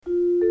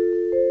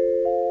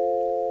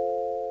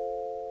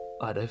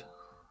Hi, Dave.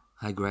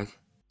 Hi, Greg.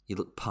 You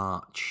look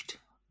parched.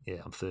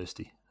 Yeah, I'm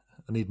thirsty.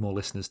 I need more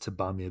listeners to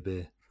buy me a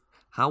beer.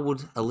 How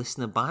would a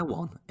listener buy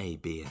one a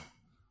beer?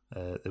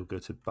 They'll go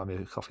to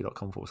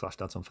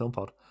buymeacoffee.com/Dads on Film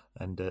Pod,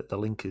 and the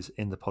link is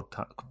in the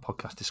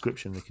podcast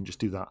description. They can just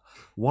do that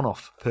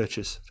one-off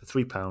purchase for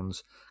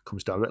 £3,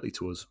 comes directly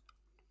to us,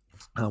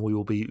 and we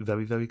will be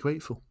very, very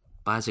grateful.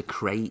 Buy us a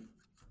crate.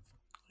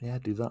 Yeah,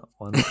 do that.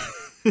 Why not?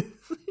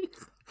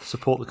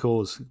 Support the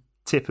cause.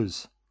 Tip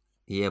us.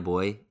 Yeah,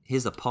 boy.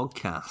 Here's the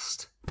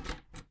podcast.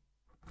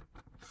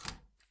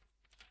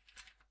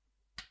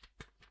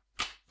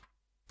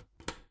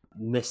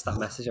 Missed that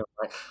message.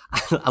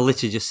 I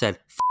literally just said,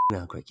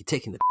 "No, Greg, you're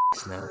taking the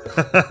piss now."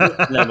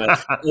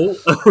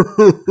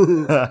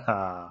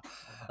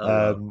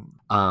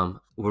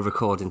 We're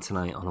recording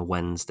tonight on a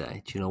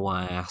Wednesday. Do you know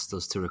why I asked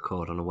us to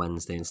record on a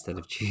Wednesday instead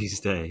of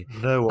Tuesday?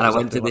 No, I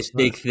went to this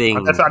big thing.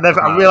 I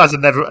realised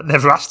I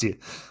never asked you.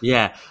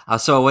 Yeah,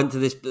 so I went to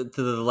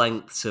the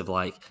lengths of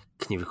like,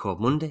 can you record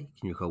Monday?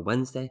 Can you record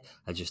Wednesday?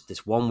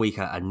 This 1 week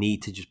I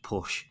need to just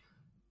push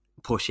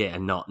it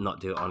and not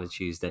do it on a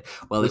Tuesday.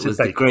 Well, it was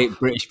the Great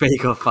British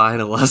Bake Off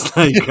final last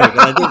night, Greg, and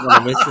I didn't want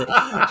to miss it.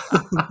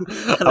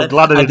 I'm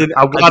glad I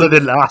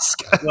didn't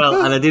ask.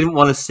 Well, and I didn't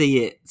want to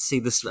see a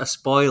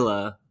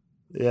spoiler.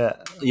 Yeah,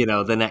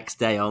 the next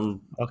day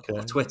on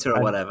Twitter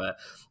or whatever.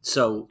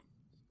 So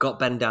got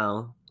Ben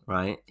down,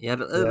 right? He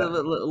had a little bit of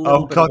a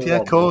wobble.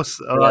 Of course.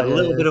 A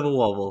little bit of a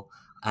wobble,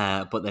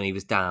 but then he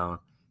was down.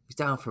 He was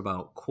down for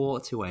about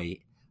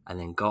 7:45, and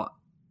then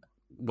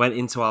went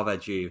into our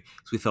bedroom.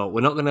 So we thought,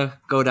 we're not going to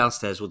go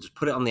downstairs. We'll just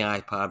put it on the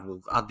iPad.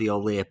 We'll add the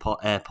old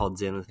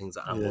AirPods in and things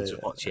like that. And we'll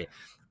just watch it.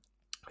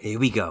 Here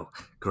we go.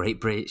 Great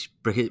British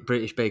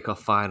Bake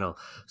Off final.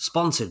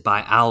 Sponsored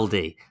by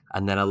Aldi.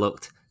 And then I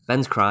looked.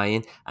 Ben's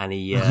crying, and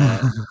he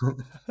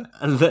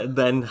and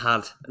then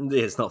had.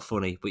 It's not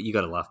funny, but you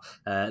got to laugh.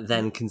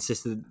 Then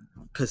persisted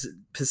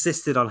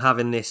on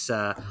having this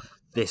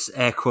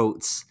air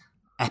quotes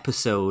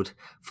episode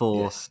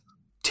for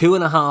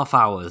 2.5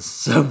 hours.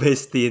 So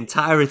missed the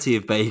entirety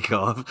of Bake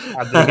Off.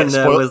 Did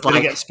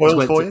it get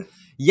spoiled for you?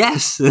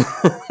 Yes.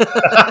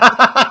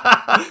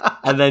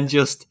 And then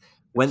just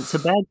went to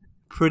bed.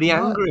 Pretty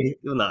angry.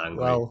 You're not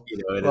angry. Well, it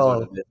is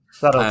what it is.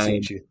 That'll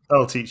teach you.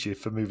 That'll teach you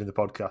for moving the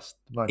podcast.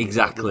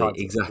 Exactly.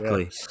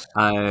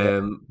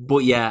 Yeah.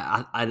 But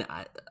yeah, I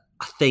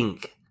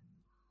think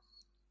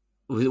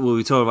we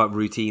were talking about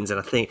routines, and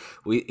I think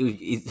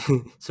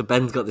so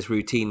Ben's got this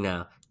routine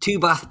now.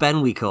 2-bath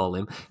Ben, we call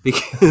him,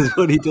 because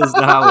what he does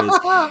now is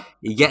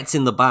he gets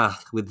in the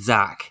bath with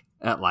Zach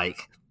at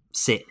like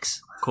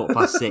 6,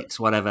 6:15,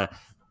 whatever.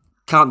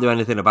 Can't do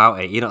anything about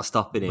it. You're not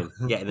stopping him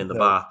getting in the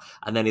bath.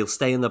 And then he'll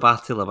stay in the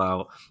bath till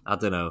about,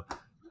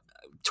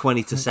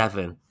 20 to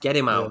 7. Get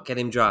him out, get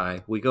him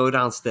dry. We go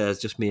downstairs,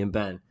 just me and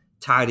Ben,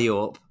 tidy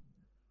up,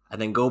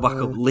 and then go back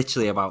up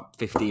literally about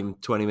 15,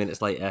 20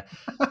 minutes later,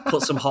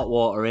 put some hot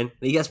water in, and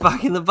he gets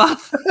back in the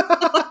bath.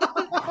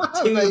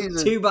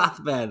 Two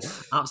bath Ben.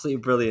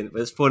 Absolutely brilliant.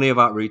 But it's funny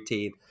about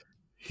routine.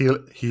 He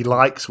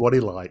likes what he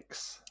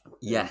likes.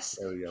 Yes,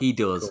 he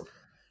does.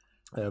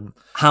 Cool.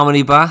 How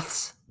many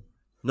baths?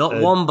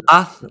 Not one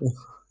bath.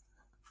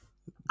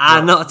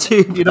 Not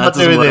two. You're not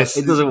doing this.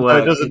 It doesn't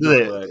work. No, it doesn't, does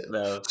it? Work,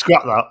 no.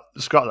 Scrap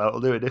that.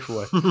 We'll do it a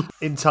different way.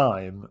 In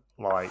time,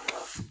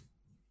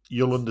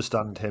 you'll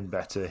understand him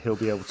better. He'll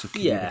be able to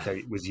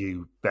communicate with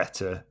you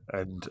better,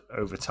 and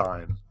over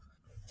time,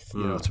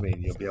 you know what I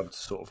mean. You'll be able to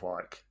sort of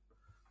I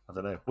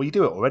don't know. Well, you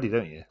do it already,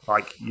 don't you?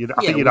 I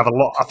think you'd have a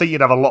lot. I think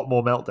you'd have a lot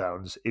more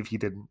meltdowns if you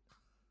didn't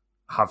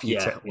have your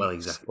techniques. Well,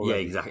 exactly.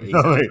 Already.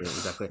 Yeah,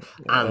 exactly.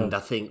 And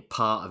I think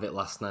part of it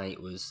last night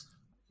was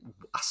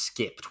I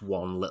skipped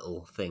one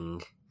little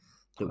thing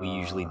that we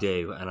usually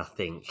do, and I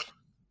think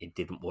it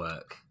didn't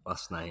work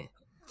last night.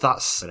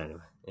 But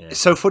anyway, it's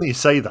so funny you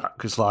say that,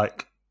 because I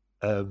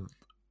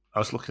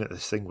was looking at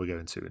this thing we're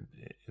going to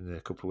in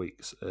a couple of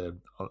weeks,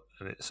 and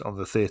it's on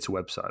the theatre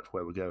website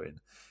where we're going.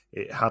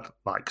 It had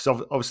because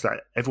obviously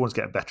everyone's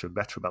getting better and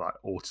better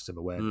about autism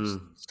awareness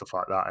and stuff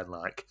like that, and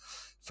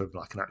from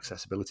an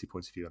accessibility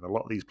point of view, and a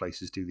lot of these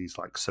places do these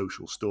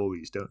social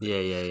stories, don't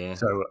they? Yeah.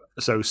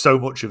 So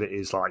much of it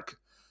is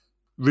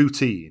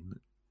routine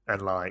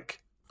and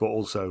but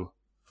also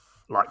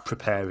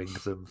preparing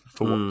them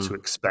for what to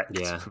expect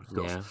from stuff.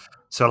 Yeah.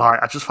 So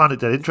I just found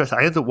it dead interesting.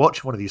 I ended up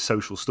watching one of these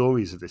social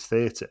stories of this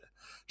theatre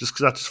just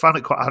because I just find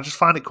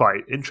it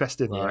quite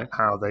interesting,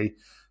 how they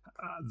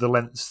the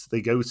lengths they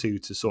go to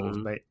sort of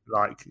make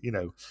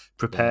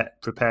prepare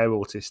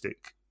autistic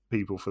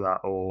people for that,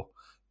 or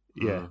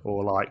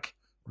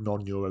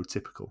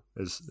non-neurotypical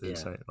as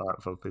say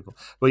for people.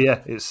 But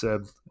it's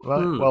well,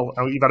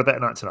 you've had a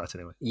better night tonight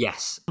anyway.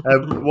 Yes.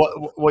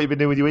 What have you been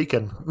doing with your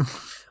weekend?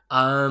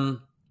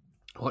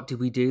 What did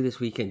we do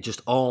this weekend?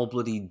 Just all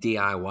bloody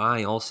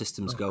DIY, all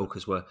systems go,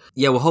 because we're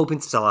hoping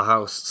to sell our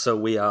house, so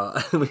we've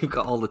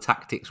got all the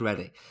tactics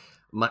ready.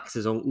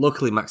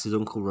 Luckily Max's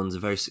uncle runs a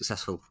very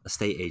successful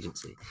estate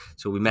agency,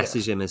 so we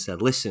messaged him and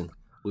said, listen,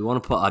 we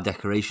want to put our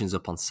decorations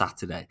up on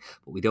Saturday,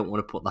 but we don't want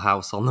to put the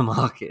house on the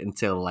market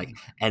until like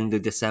end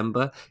of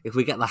December. If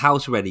we get the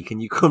house ready, can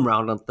you come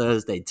round on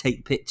Thursday,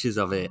 take pictures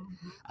of it,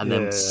 and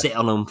then sit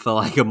on them for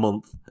like a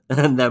month,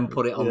 and then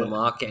put it on the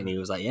market? And he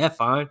was like, yeah,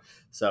 fine.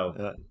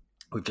 So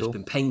we've just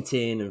been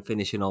painting and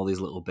finishing all these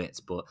little bits,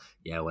 but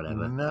yeah,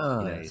 whatever.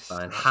 Nice. It's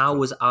fine. How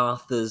was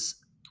Arthur's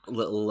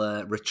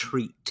little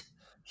retreat?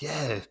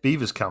 Yeah,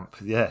 Beavers Camp.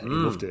 Yeah, he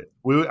loved it.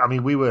 We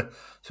were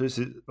so it's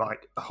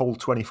like a whole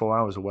 24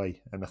 hours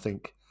away, and I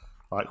think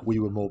like we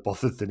were more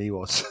bothered than he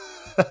was.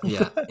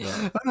 Yeah.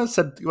 When I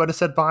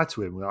said bye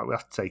to him, we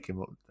have to take him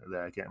up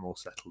there, get him all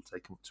settled,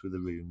 take him up to the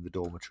room, the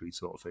dormitory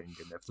sort of thing,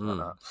 and everything like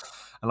that.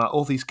 And like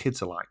all these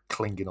kids are like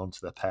clinging on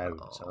to their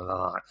parents, and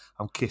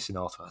I'm kissing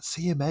Arthur. Like,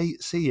 see you,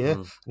 mate. See you.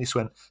 And he just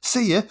went,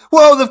 see you.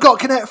 Whoa, they've got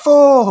Connect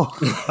 4.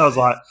 I was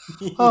like,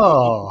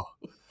 oh.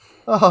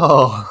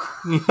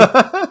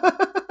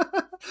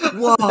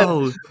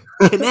 Whoa,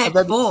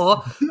 Connect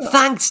 4?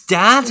 Thanks,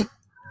 Dad.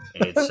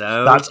 It's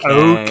okay. That's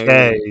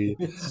okay.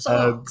 It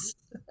sucks.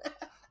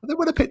 And then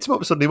when I picked him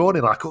up Sunday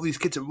morning, like all these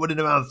kids are running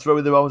around,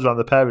 throwing their arms around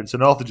their parents,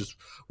 and Arthur just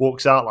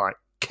walks out like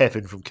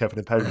Kevin from Kevin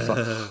and Perry. He's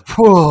like,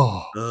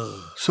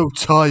 whoa, so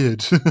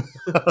tired.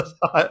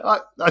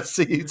 I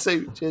see you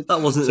too. Cheers.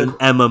 That wasn't an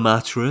Emma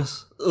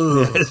mattress.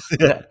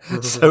 Yeah.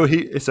 So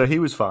he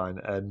was fine,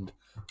 and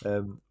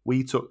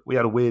we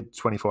had a weird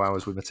 24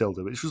 hours with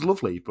Matilda, which was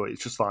lovely, but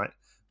it's just like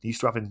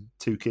used to having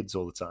two kids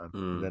all the time,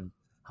 and then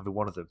having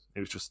one of them. It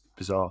was just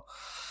bizarre.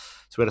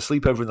 So we had a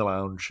sleepover in the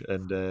lounge,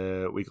 and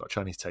we got a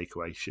Chinese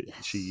takeaway.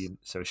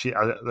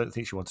 I don't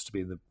think she wanted to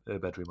be in her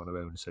bedroom on her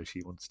own, so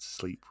she wanted to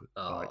sleep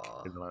like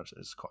in the lounge.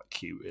 It's quite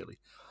cute, really.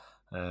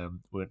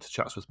 We went to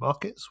Chatsworth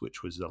Markets,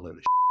 which was a load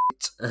of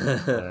shit.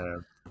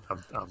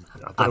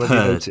 I've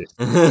heard.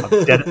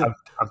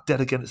 I'm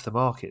dead against the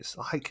markets.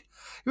 Like,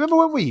 remember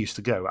when we used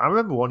to go? I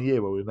remember one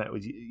year where we met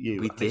with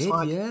you. We did,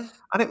 yeah.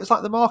 And it was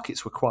like the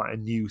markets were quite a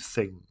new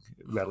thing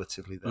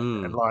relatively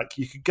then. And like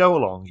you could go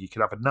along, you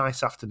could have a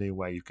nice afternoon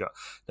where you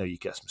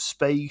get some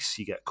space,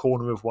 you get a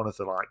corner of one of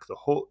the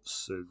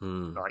huts,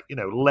 and like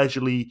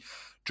leisurely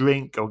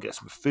drink, go and get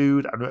some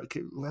food. And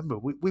remember,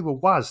 we were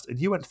wazzed, and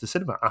you went to the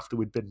cinema after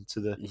we'd been to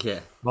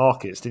the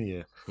markets, didn't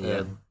you?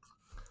 Yeah.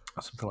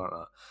 Something like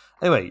that.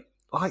 Anyway,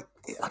 like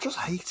I just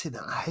hate it.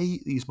 I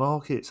hate these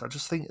markets. I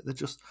just think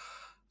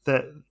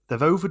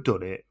they've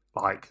overdone it.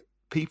 Like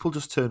people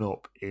just turn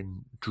up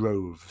in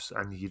droves,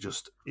 and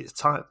it's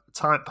tight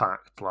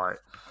packed. Like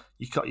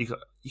you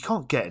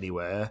can't get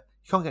anywhere.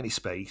 You can't get any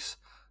space.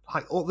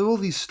 Like there were all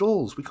these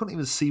stalls. We couldn't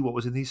even see what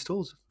was in these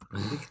stalls.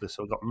 Ridiculous.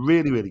 So I got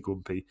really, really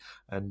grumpy,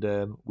 and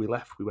we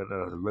left. We went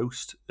and had a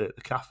roast at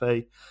the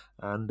cafe,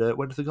 and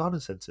went to the garden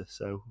centre.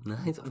 So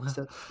nice.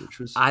 Instead, which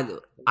was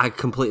I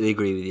completely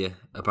agree with you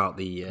about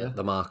the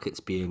markets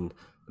being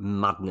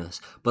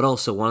madness. But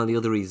also one of the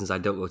other reasons I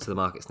don't go to the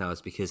markets now is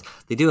because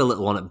they do a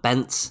little one at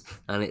Bent's,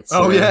 and it's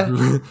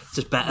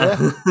just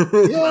better.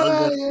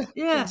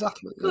 Yeah,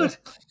 exactly. Good.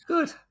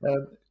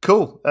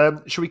 Cool.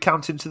 Should we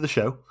count into the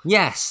show?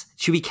 Yes.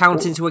 Should we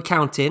count into a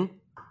counting?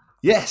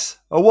 Yes.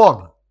 A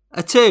 1.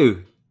 A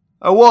 2.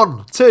 A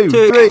 1, 2,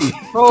 3,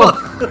 4.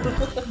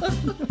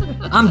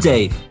 I'm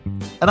Dave.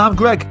 And I'm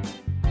Greg.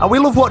 And we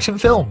love watching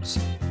films.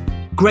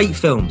 Great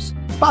films.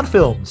 Bad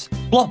films.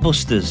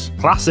 Blockbusters.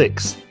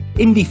 Classics.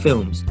 Indie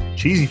films.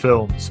 Cheesy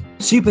films.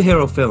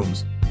 Superhero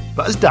films.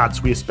 But as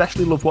dads, we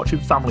especially love watching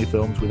family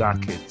films with our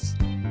kids.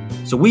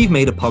 So we've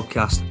made a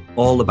podcast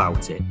all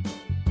about it.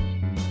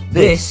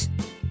 This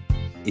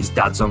is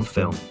Dads on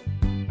Film.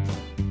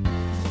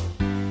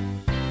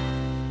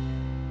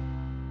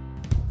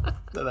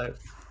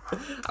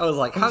 I was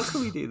like, how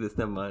can we do this?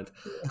 Never mind.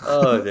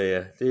 Oh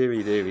dear.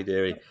 Deary.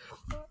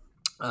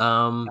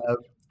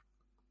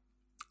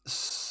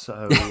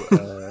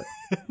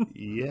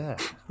 Yeah.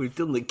 We've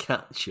done the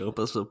catch up,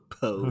 I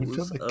suppose. We've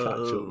done the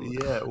catch up.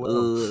 Yeah,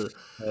 well.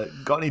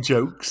 Got any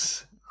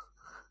jokes?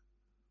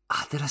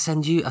 Did I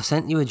send you? I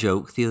sent you a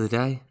joke the other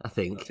day, I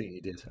think. I think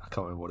you did. I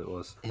can't remember what it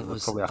was. It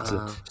was probably have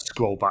to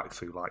scroll back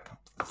through like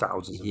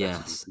thousands of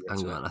messages.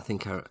 Hang on. I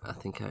think I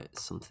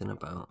something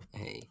about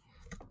a.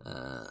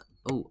 Hang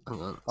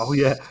on. Oh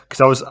yeah,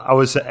 because I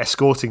was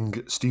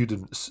escorting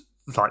students,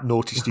 like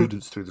naughty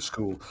students, through the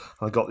school, and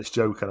I got this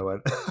joke, and I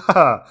went,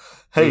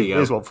 "Hey,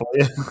 here's one for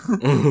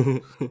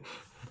you."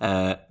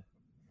 Where's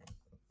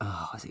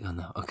it gone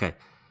now? Okay,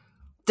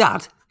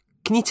 Dad,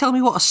 can you tell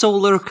me what a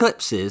solar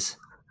eclipse is?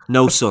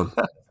 No, son.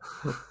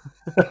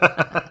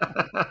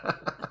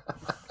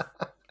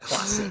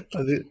 Classic.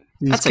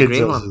 These That's kids a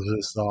great are one.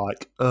 just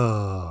like,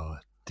 oh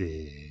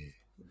dear.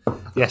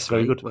 Yes,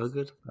 very good. Well,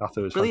 good. I thought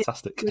it was Brilliant.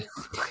 fantastic.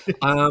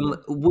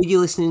 Were you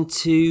listening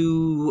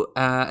to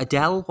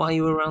Adele while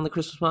you were around the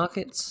Christmas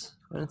markets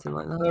or anything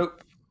like that? No,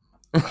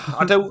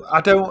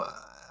 I don't.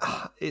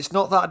 It's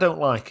not that I don't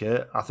like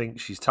her. I think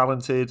she's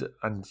talented,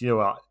 and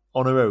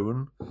on her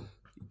own,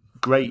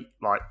 great.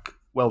 Like,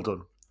 well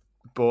done,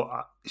 but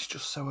it's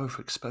just so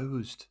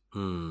overexposed.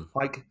 Hmm.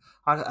 Like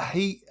I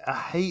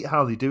hate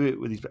how they do it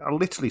with these. I'm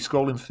literally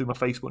scrolling through my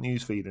Facebook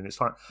news feed, and it's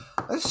like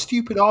a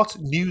stupid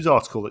news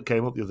article that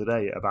came up the other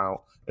day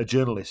about a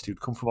journalist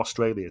who'd come from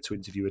Australia to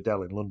interview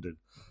Adele in London,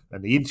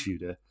 and he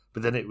interviewed her,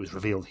 but then it was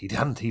revealed he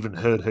hadn't even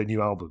heard her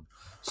new album,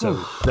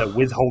 so they're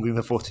withholding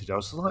the footage. I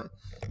was like,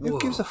 who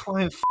gives a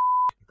flying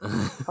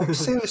like,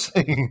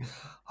 seriously?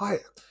 I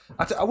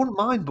wouldn't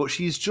mind, but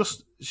she's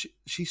just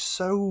she's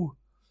so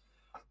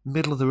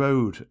middle of the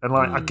road, and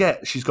like I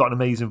get she's got an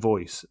amazing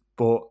voice,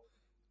 but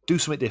do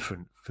something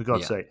different for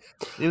God's sake.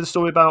 You know the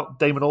story about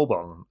Damon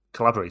Albarn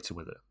collaborating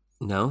with her?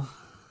 No.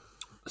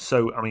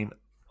 So I mean,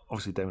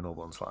 obviously Damon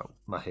Albarn's like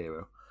my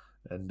hero,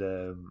 and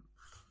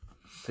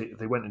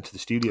they went into the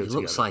studio. He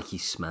together. looks like he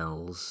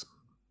smells.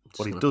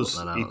 Well, he does.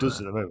 He does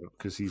at the moment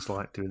because he's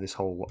like doing this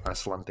whole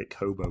Icelandic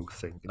hobo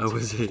thing. Oh,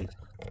 is he?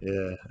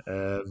 Yeah.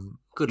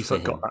 Good for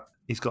him.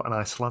 He's got an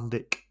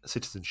Icelandic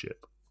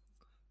citizenship,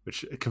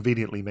 which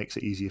conveniently makes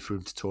it easier for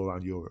him to tour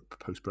around Europe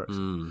post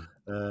Brexit.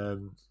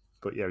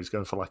 But yeah, he's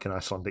going for like an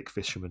Icelandic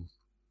fisherman,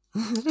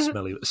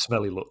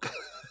 smelly look.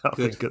 I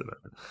think at the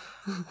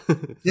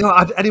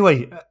moment.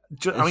 Anyway,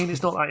 I mean,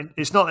 it's not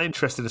that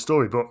interesting a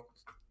story, but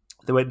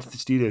they went into the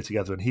studio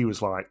together, and he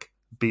was like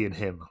being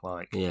him,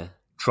 like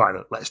trying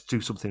to let's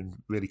do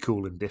something really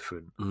cool and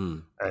different,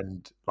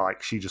 and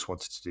like she just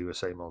wanted to do the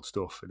same old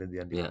stuff, and in the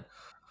end,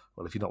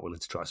 well, if you're not willing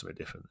to try something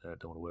different, I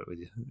don't want to work with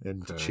you.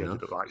 And she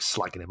ended up like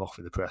slagging him off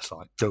in the press,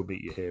 like "Don't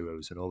meet your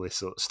heroes" and all this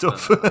sort of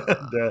stuff.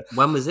 And,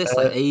 when was this?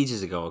 Like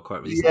ages ago, or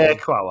quite recently? Yeah,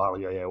 quite a while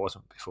ago. Yeah, it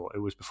wasn't before. It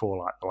was before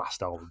like the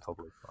last album,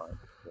 probably.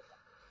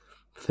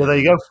 So there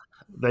you go.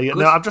 There you go.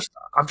 No, I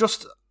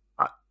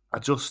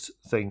just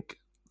think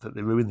that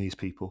they ruin these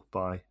people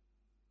by.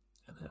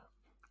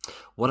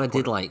 What I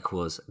did like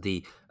was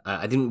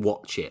I didn't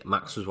watch it.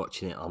 Max was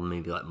watching it on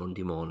maybe like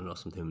Monday morning or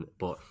something,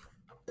 but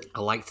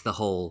I liked the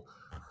whole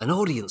an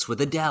audience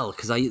with Adele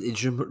because it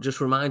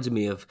just reminded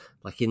me of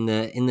like in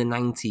the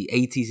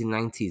 80s and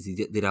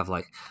 90s they'd have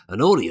like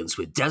an audience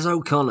with Des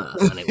O'Connor,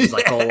 and it was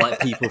like all like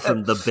people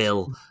from The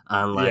Bill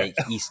and like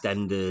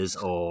EastEnders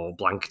or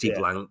Blankety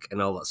Blank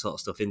and all that sort of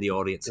stuff in the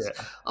audience.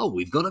 Oh,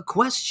 we've got a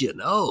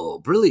question. Oh,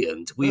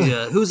 brilliant. We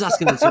who's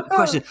asking us a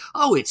question?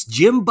 Oh, it's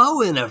Jim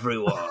Bowen,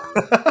 everyone.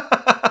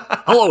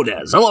 Hello,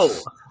 Des. Hello.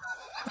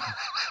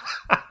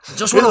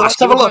 Just want to ask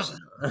you a question.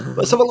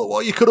 Let's have a look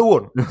what you could have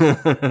won.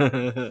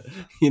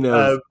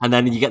 And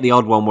then you get the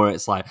odd one where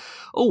it's like,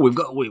 oh, we've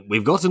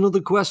got another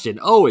question.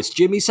 Oh, it's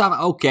Jimmy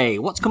Savile. Okay,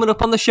 what's coming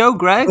up on the show,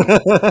 Greg?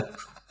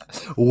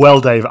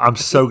 Well, Dave, I'm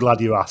so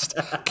glad you asked.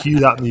 Cue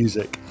that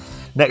music.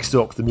 Next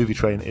up, the movie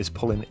train is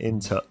pulling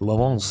into Le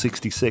Mans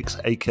 66,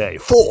 aka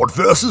Ford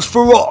versus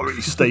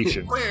Ferrari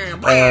station.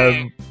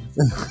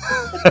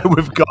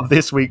 We've got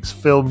this week's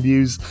film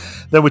news.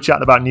 Then we're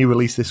chatting about new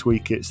release this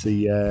week. It's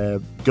the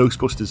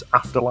Ghostbusters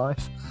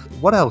Afterlife.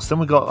 What else? Then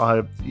we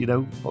got,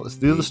 what's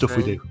the other stuff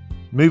we do?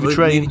 Movie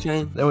train.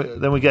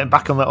 Then we're getting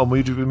back on that on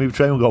movie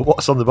train. We've got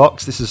What's on the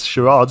Box. This is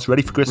charades,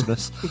 ready for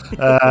Christmas.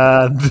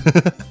 And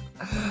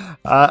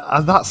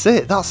that's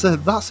it. That's a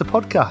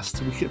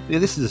podcast.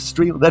 This is a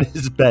stream. Then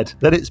it's bed.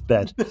 Then it's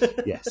bed.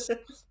 Yes.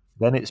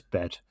 Then it's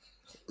bed.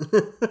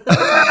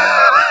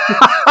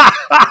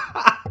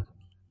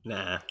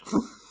 Nah.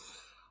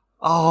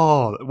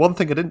 Oh, one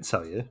thing I didn't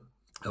tell you.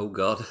 Oh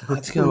God! I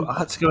had to go. I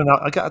had to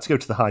go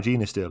to the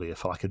hygienist earlier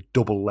for like a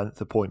double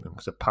length appointment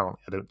because apparently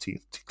I don't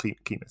keep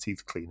my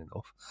teeth clean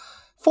enough.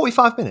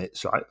 45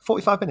 minutes, right?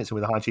 45 minutes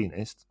with a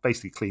hygienist.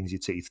 Basically cleans your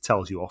teeth,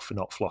 tells you off for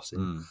not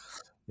flossing.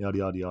 Yada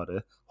yada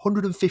yada.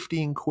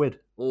 115 quid.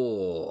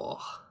 Oh,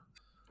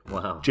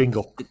 wow!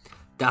 Jingle.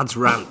 Dad's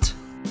rant.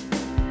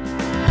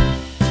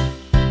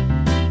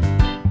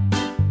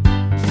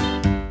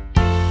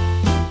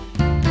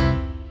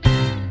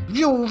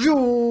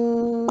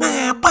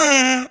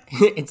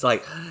 It's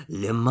like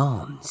Le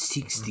Mans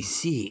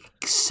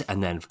 66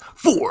 and then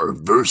Ford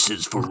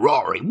versus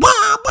Ferrari. An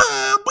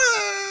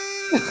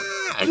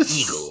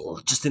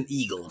eagle, just an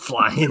eagle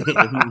flying in.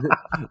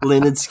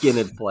 Lynyrd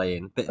Skynyrd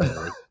playing. Bit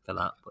early for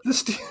that. But.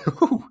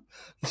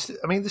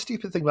 The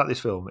stupid thing about this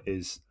film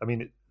is,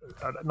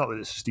 not that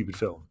it's a stupid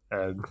film,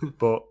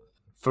 but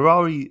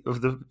Ferrari,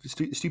 the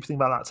stupid thing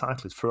about that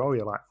title is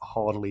Ferrari are like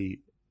hardly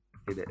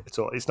in it at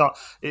all. It's not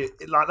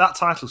like that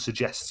title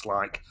suggests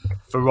like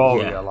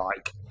Ferrari are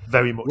like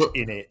very much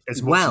in it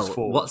as much as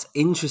Ford. What's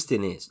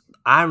interesting is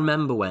I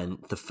remember when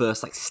the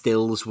first like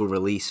stills were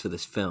released for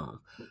this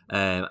film,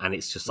 and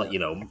it's just like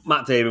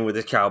Matt Damon with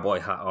his cowboy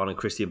hat on and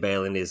Christian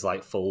Bale in his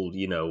like full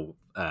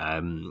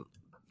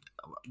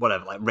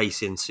whatever like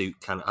racing suit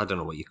kind of, I don't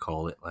know what you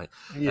call it, like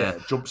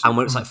jumpsuit. And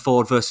when it's like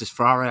Ford versus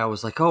Ferrari, I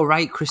was like, oh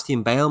right,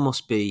 Christian Bale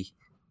must be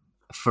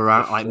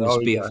Ferrari, like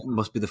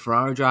must be the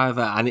Ferrari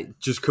driver, and it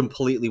just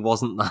completely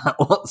wasn't that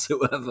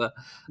whatsoever.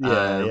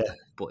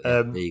 But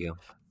there you go.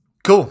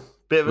 Cool.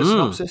 Bit of a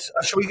synopsis.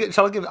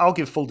 I'll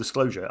give full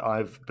disclosure.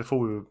 Before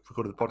we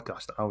recorded the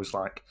podcast, I was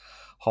like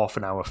half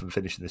an hour from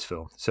finishing this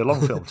film. It's a long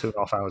film,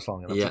 2.5 hours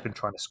long, and I've just been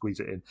trying to squeeze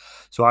it in.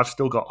 So I've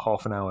still got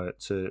half an hour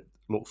to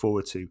look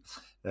forward to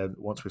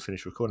once we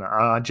finish recording.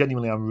 I'm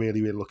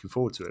really, really looking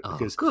forward to it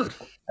because good.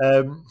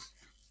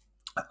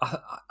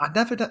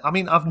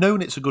 I've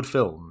known it's a good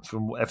film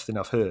from everything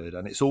I've heard,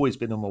 and it's always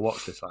been on my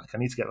watch list. Like, I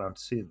need to get around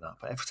to seeing that.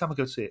 But every time I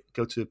go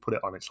to put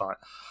it on, it's like,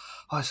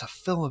 oh, it's a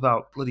film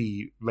about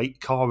bloody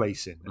car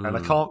racing, and I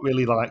can't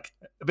really like.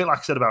 A bit like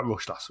I said about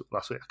Rush last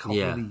week. I can't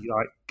really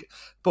like,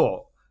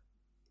 but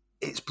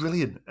it's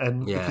brilliant,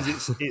 and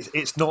because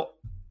it's not,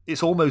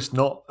 it's almost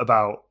not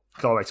about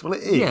car racing. Well,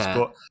 it is,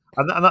 but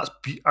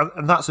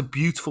and that's a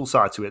beautiful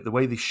side to it. The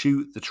way they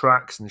shoot the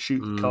tracks and shoot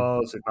the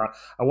cars, and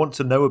I want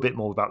to know a bit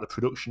more about the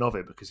production of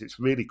it because it's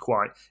really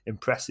quite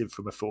impressive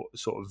from a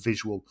sort of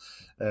visual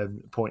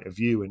point of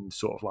view, and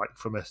sort of like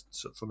from a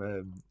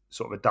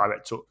sort of a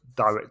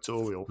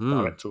directorial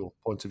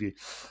point of view.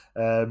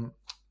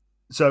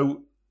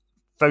 So.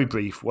 Very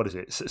brief. What is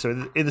it? So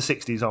in the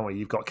 60s, aren't we?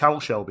 You've got Carroll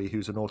Shelby,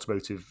 who's an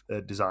automotive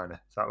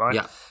designer. Is that right?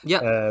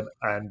 Yeah.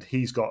 And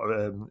he's got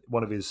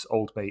one of his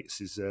old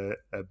mates is a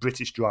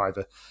British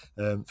driver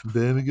from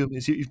Birmingham.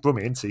 He's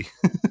Brummie, isn't he?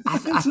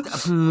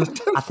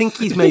 I think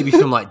he's maybe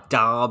from like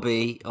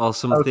Derby or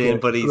something,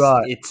 but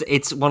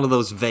it's one of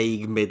those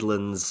vague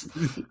Midlands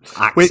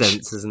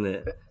accents, isn't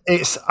it?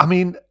 It's. I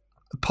mean.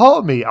 Part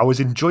of me, I was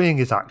enjoying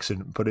his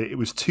accent, but it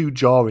was too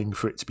jarring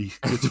for it to be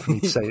good for me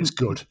to say it's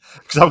good.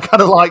 Because I'm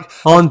kind of like,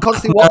 I'm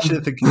constantly watching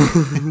it thinking,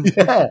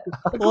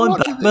 I'm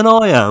Batman,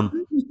 I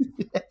am.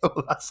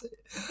 Well, that's it.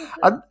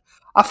 And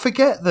I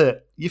forget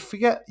that, you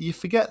forget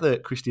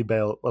that Christian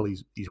Bale, well,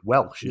 he's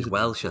Welsh. He's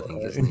Welsh, I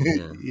think, isn't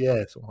he?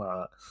 Yeah, something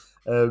like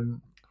that.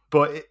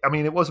 But,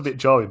 it was a bit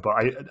jarring, but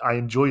I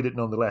enjoyed it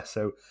nonetheless.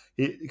 So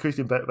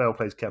Christian Bale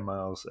plays Ken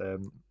Miles,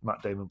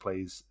 Matt Damon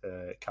plays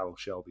Carroll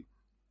Shelby.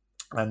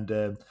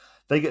 And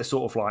they get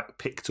sort of like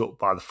picked up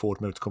by the Ford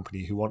Motor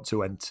Company, who want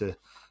to enter.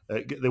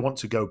 They want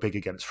to go big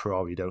against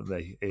Ferrari, don't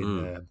they?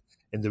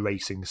 In the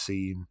racing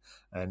scene,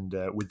 and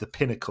with the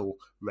pinnacle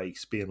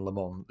race being Le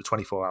Mans, the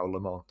 24-hour Le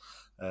Mans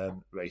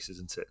race,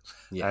 isn't it?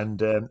 Yeah. And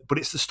but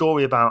it's the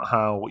story about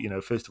how,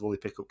 first of all, they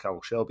pick up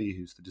Carroll Shelby,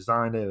 who's the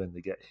designer, and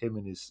they get him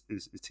and his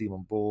team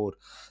on board.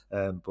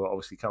 But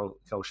obviously, Carroll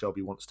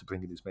Shelby wants to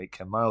bring in his mate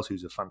Ken Miles,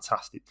 who's a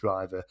fantastic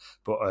driver,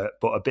 but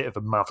a bit of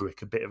a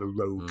maverick, a bit of a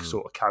rogue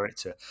sort of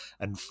character.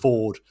 And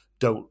Ford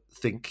don't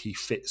think he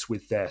fits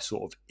with their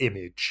sort of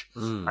image,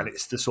 and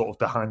it's the sort of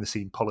behind the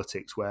scene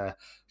politics where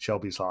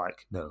Shelby's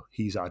like, no,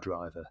 he's our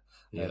driver,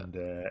 and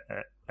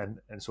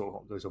sort of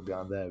what goes on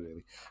behind there,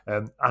 really.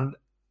 And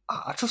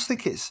I just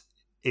think it's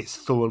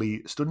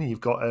thoroughly stunning. You've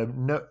got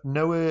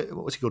Noah,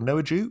 what was he called?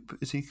 Noah Jupe,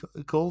 is he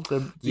called?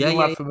 From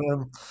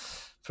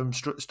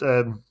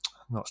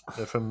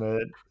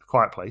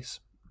Quiet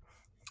Place.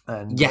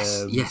 And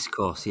yes, of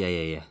course, yeah.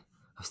 I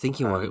was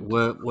thinking,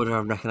 where do I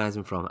recognise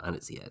him from? And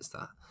it's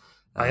that.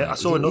 I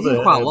saw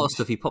another. Quite a lot of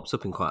stuff. He pops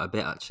up in quite a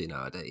bit actually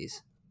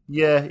nowadays.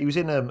 Yeah, he was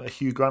in a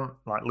Hugh Grant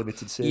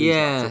limited series.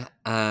 Yeah,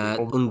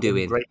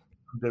 Undoing.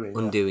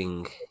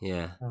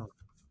 Yeah.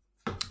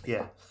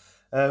 Yeah.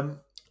 But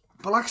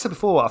like I said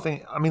before,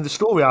 the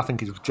story I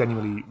think is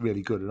genuinely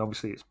really good, and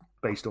obviously it's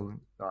based on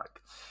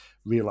like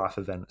real life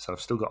events. So I've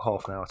still got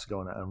half an hour to go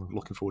on it, and I'm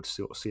looking forward to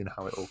sort of seeing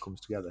how it all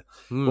comes together.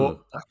 But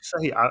like I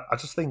say, I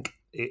just think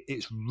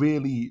it's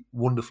really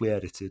wonderfully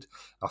edited.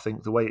 I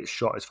think the way it's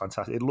shot is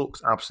fantastic. It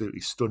looks absolutely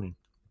stunning.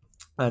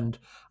 And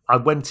I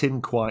went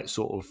in quite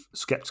sort of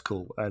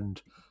skeptical,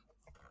 and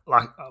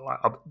like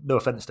no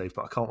offense, Dave,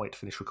 but I can't wait to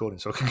finish recording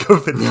so I can go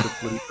finish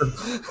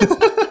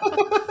the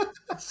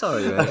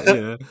Sorry, mate.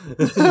 Yeah.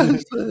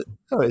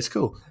 Oh, it's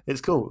cool.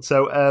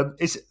 So,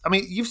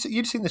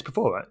 you've seen this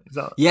before, right? Is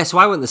that... Yeah. So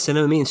I went to the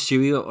cinema. Me and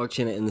Stewie were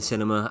watching it in the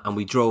cinema, and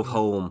we drove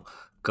home.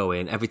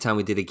 Going every time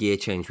we did a gear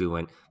change, we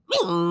went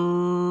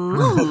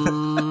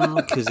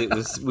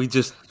because we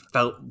just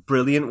felt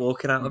brilliant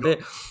walking out of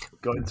it.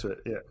 Got into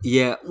it, yeah.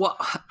 Yeah.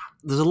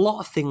 There's a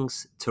lot of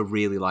things to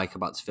really like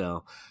about this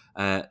film.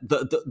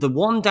 The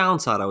one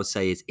downside I would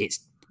say is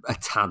it's a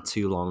tad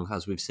too long,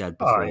 as we've said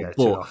before. But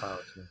 2.5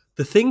 hours, yeah.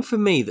 The thing for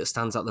me that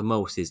stands out the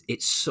most is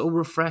it's so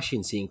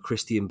refreshing seeing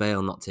Christian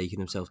Bale not taking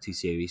himself too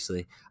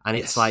seriously, and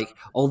it's like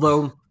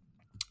although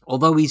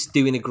he's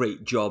doing a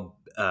great job,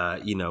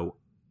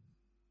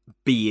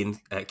 being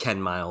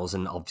Ken Miles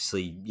and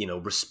obviously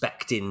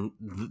respecting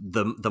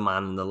the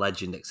man and the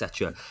legend,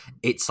 etc.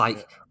 It's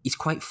like he's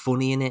quite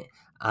funny in it,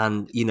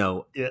 and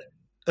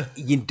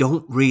you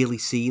don't really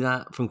see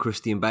that from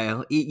Christian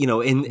Bale.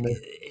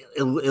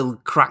 He'll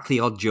crack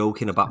the odd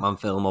joke in a Batman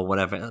film or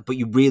whatever, but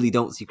you really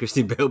don't see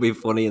Christian Bale being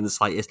funny in the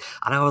slightest.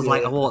 And I was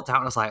like, I walked out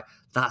and I was like,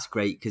 that's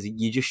great because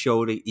he just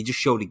showed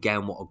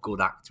again what a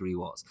good actor he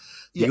was.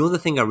 The other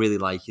thing I really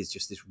like is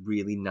just this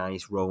really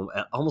nice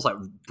almost like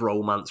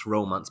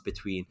romance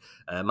between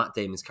Matt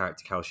Damon's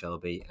character Carol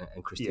Shelby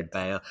and Christian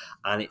Bale,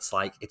 and it's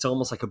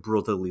almost like a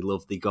brotherly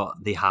love they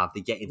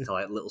get into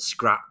like little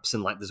scraps,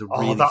 and like there's a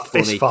really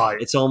funny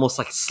fight. It's almost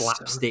like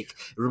slapstick.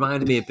 It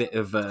reminded me a bit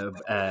of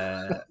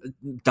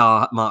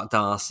Mark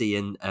Darcy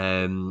and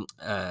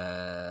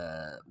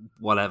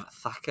whatever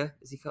Thacker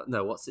is he called?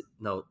 No, what's it?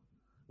 No,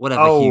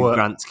 whatever Hugh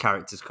Grant's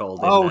character's called.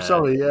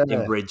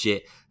 In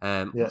Bridget.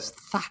 What's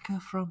Thacker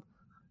from?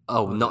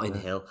 Notting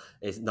Hill.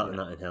 It's not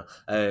Notting Hill.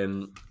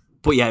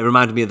 But yeah, it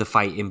reminded me of the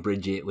fight in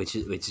Bridget, which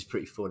is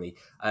pretty funny.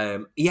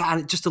 And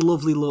just a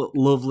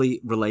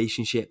lovely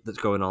relationship that's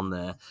going on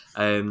there.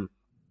 And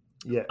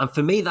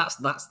for me, that's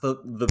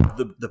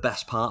the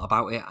best part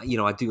about it. You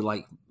know, I do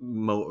like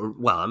motor.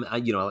 Well, I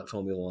like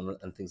Formula One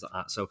and things like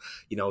that. So,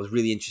 you know, I was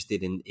really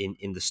interested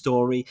in the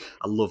story.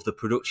 I love the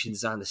production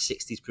design. The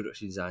 '60s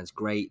production design is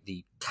great.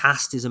 The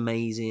cast is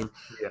amazing.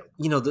 Yeah.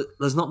 You know,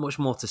 there's not much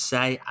more to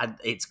say.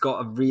 It's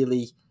got a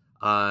really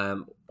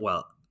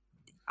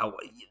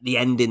the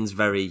ending's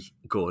very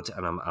good,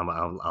 and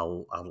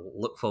I'll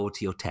look forward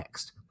to your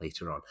text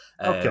later on.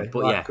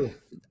 Cool.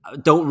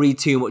 Don't read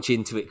too much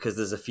into it because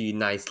there's a few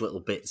nice little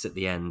bits at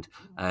the end.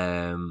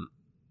 I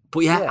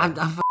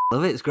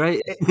love it. It's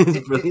great.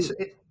 It's brilliant.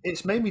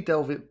 It's made me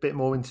delve a bit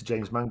more into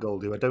James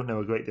Mangold, who I don't know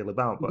a great deal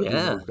about, but I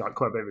know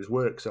quite a bit of his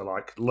work. So,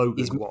 like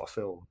Logan, what a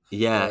film!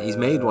 Yeah, he's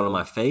made one of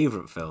my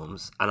favourite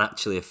films, and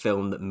actually a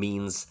film that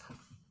means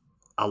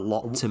a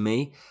lot to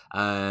me.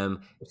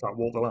 It's like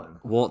Walk the Line.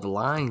 Walk the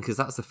Line, because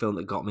that's the film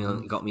that got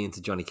me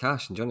into Johnny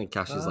Cash, and Johnny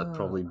Cash is like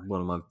probably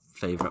one of my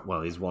favourite.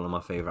 Well, he's one of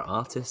my favourite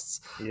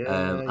artists.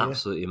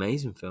 Absolutely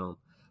amazing film.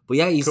 But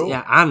yeah, he's cool.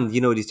 And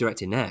you know what he's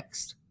directing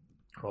next?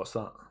 What's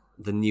that?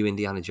 The new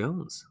Indiana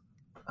Jones.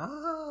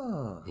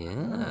 Yeah.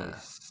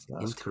 Nice.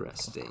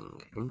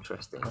 Interesting.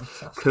 Fantastic.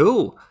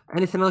 Cool.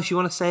 Anything else you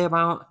want to say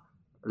about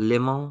Le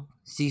Mans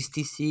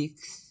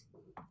 66?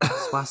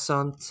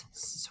 60?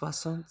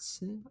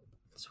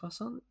 Is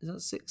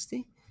that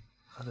 60?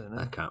 I don't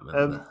know. I can't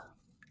remember.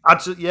 I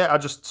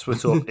just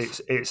switch up.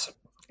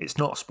 It's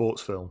not a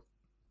sports film.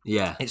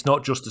 Yeah. It's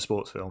not just a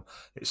sports film.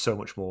 It's so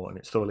much more, and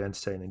it's thoroughly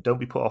entertaining. Don't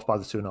be put off by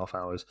the 2.5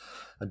 hours,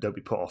 and don't be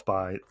put off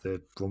by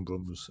the brum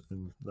brums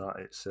and that.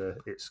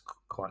 It's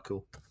quite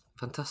cool.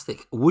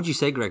 Fantastic. Would you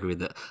say, Gregory,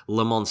 that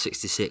Le Mans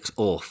 66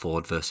 or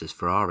Ford versus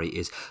Ferrari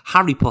is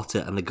Harry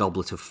Potter and the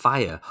Goblet of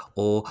Fire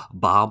or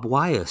Barbed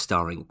Wire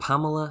starring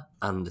Pamela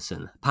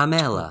Anderson?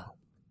 Pamela.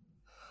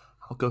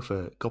 I'll go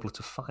for Goblet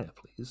of Fire,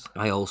 please.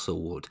 I also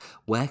would.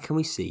 Where can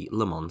we see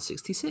Le Mans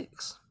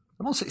 66?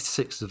 Le Mans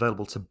 66 is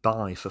available to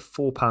buy for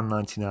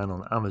 £4.99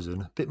 on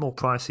Amazon. A bit more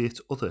pricey at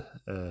other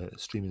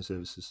streaming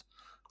services.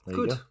 There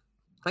Good. You go.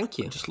 Thank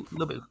you. Just a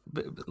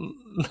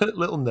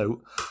little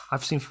note.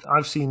 I've seen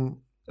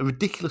a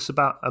ridiculous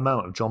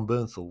amount of John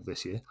Bernthal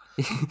this year.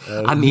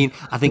 I mean,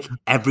 I think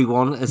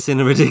everyone has seen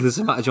a ridiculous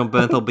amount of John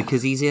Bernthal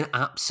because he's in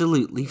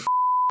absolutely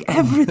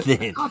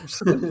everything.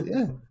 Absolutely,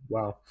 yeah.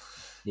 Wow.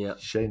 Yeah.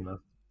 Shame, man.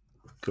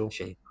 Cool.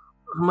 Shame.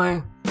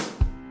 Man.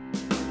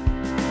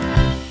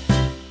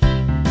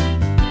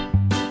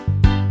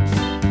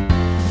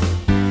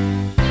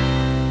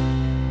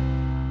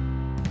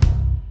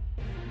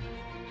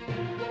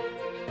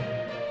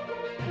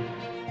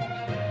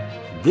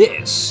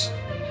 This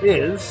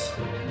is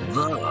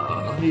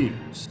the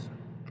news.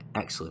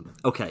 Excellent.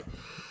 Okay.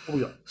 What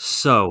we got?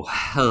 So,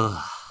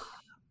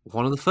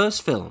 one of the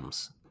first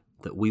films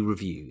that we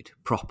reviewed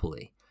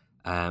properly,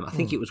 I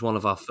think it was one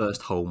of our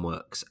first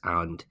homeworks,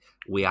 and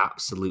we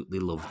absolutely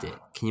loved it.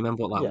 Can you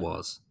remember what that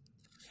was?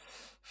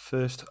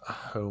 First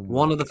homework.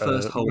 One of the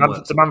first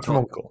homeworks. The Man from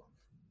U.N.C.L.E.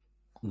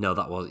 No,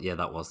 that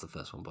was the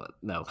first one, but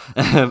no.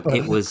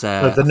 It was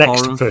the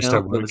next foreign first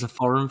film. homework. It was a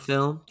foreign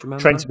film. Do you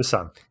remember? Train to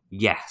Busan.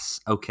 Yes.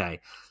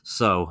 Okay.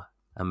 So,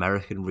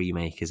 American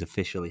remake is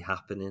officially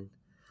happening,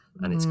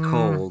 and it's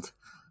called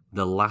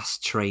The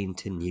Last Train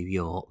to New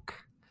York.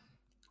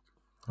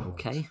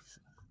 Okay.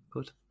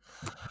 Good.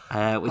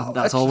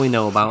 That's all we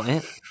know about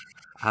it.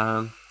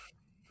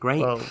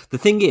 Great. Well, the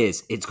thing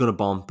is, it's going to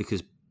bomb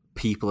because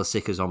people are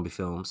sick of zombie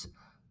films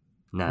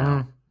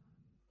now.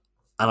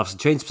 And obviously,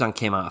 Train to Busan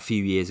came out a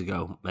few years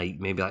ago,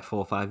 maybe like 4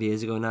 or 5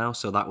 years ago now.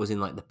 So that was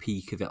in like the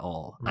peak of it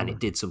all, and it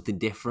did something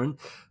different.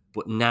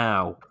 But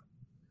now,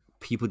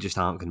 people just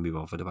aren't going to be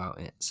bothered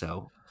about it.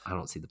 So I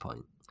don't see the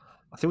point.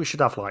 I think we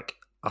should have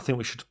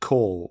we should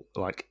call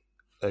like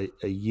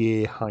a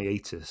year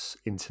hiatus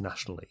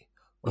internationally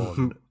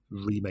on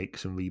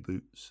remakes and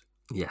reboots.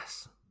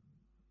 Yes.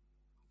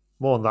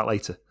 More on that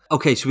later.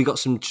 Okay, so we got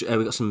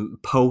some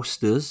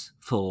posters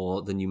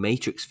for the new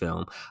Matrix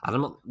film. I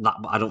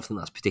don't think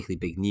that's particularly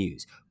big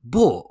news.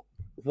 But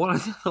what I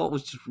thought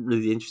was just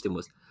really interesting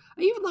was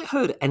I even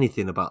heard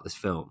anything about this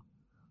film.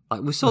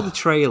 Like we saw the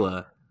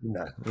trailer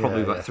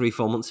probably about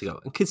 3-4 months ago,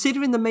 and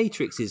considering the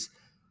Matrix is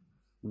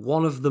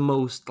one of the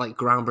most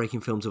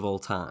groundbreaking films of all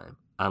time,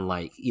 and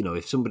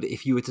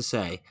if you were to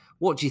say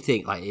what do you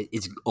think? Like,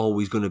 it's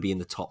always going to be in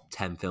the top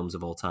 10 films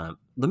of all time.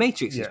 The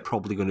Matrix is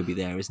probably going to be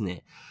there, isn't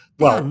it?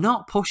 They are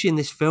not pushing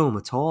this film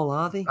at all,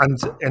 are they?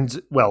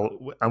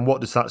 And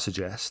what does that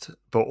suggest?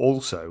 But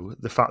also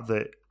the fact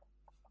that,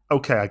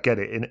 okay, I get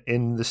it.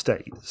 In the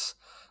States,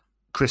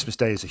 Christmas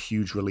Day is a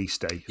huge release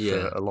day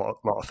for a lot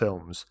of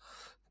films,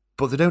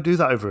 but they don't do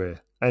that over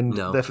here. And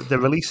they're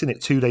releasing it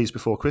 2 days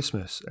before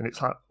Christmas, and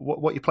it's like,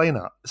 what are you playing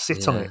at?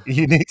 Sit on it.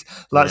 You need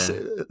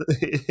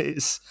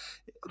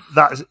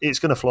it's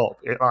going to flop.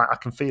 I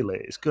can feel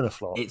it. It's going to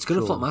flop. It's going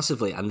to flop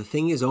massively. And the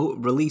thing is,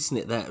 releasing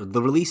it there,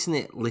 they're releasing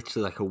it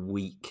literally like a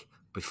week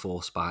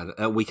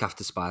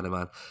after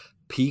Spider-Man.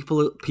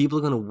 People are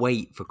going to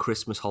wait for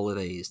Christmas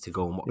holidays to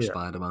go and watch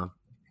Spider-Man.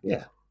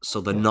 Yeah.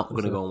 So they're not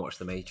going to go and watch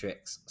The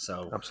Matrix.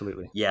 So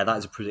absolutely, yeah, that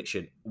is a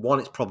prediction. One,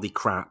 it's probably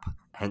crap,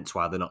 hence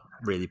why they're not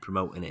really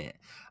promoting it.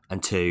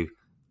 And two,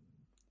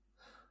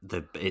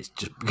 it's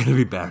just going to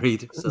be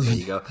buried. So there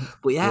you go.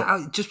 But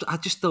I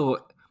just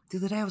thought the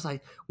other day, I was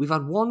like, we've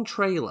had one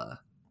trailer,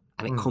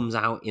 and it comes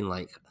out in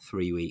like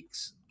 3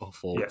 weeks or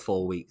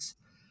 4 weeks.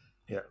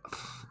 Yeah,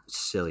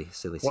 silly.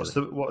 What's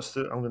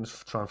the? I'm going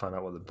to try and find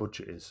out what the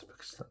budget is,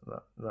 because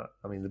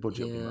the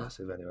budget will be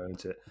massive anyway,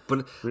 isn't it?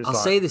 But I'll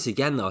say this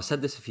again though. I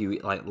said this a few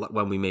weeks, like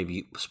when we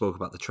maybe spoke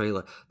about the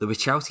trailer. The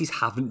Wachowskis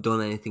haven't done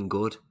anything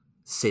good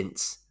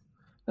since.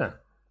 Yeah.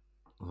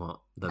 What?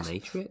 The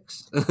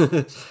Matrix.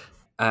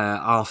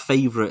 Our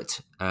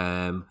favourite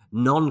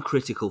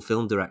non-critical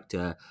film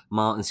director,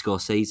 Martin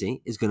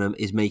Scorsese,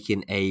 is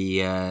making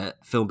a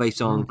film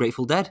based on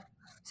Grateful Dead.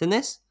 It's in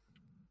this.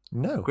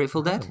 No,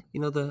 Grateful Dead.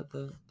 You know the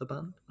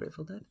band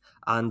Grateful Dead,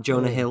 and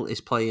Jonah Hill is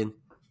playing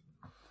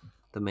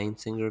the main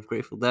singer of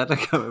Grateful Dead. I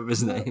can't remember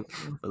his name,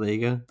 but there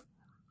you go.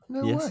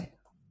 No way.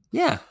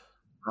 Yeah.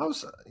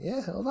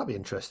 That'd be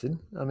interesting.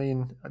 I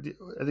mean, are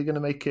they going to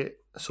make it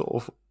sort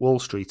of Wall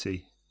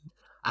Streety?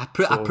 I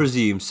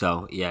presume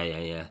so.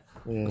 Yeah.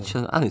 Which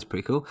I think is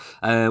pretty cool.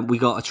 We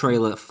got a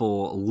trailer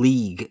for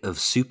League of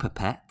Super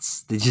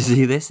Pets. Did you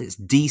see this? It's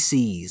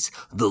DC's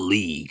The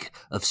League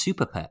of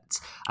Super Pets.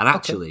 And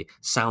actually,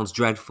 sounds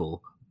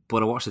dreadful,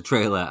 but I watched the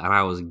trailer and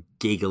I was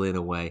giggling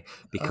away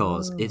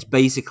because it's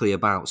basically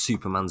about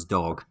Superman's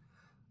dog,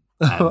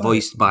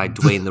 voiced by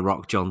Dwayne "The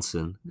Rock"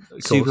 Johnson.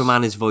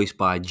 Superman is voiced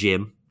by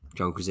John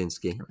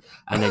Krasinski.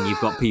 And then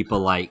you've got people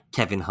like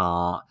Kevin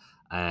Hart,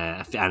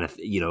 and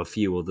a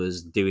few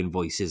others doing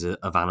voices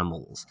of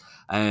animals.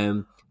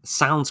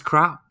 Sounds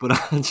crap, but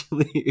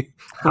actually,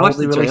 how will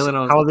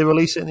they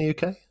release it in the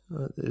UK?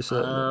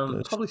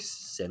 Probably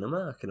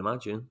cinema, I can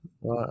imagine.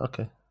 Right,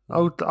 okay.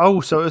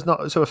 Oh, so it's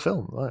not a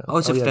film, right? Oh,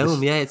 it's a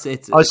film. It's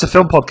a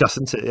film podcast,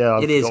 isn't it?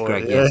 Yeah, it is,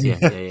 Greg. Yes,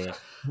 yeah.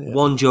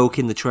 One joke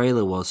in the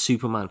trailer was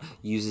Superman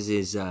uses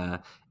his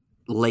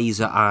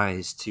laser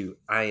eyes to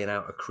iron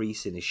out a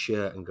crease in his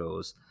shirt and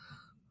goes,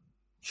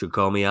 "Should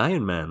call me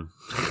Iron Man."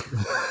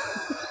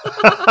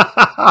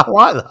 I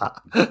like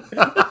that.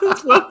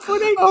 It's quite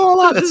funny. Oh,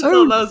 I like it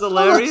too. That was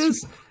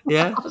hilarious.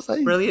 Yeah,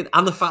 brilliant.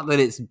 And the fact that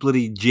it's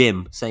bloody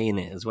Jim saying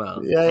it as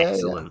well. Yeah,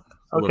 excellent. Yeah.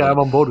 Okay, I'm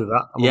on board with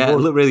that. It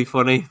looked really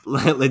funny.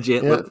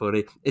 Legit, looked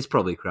funny. It's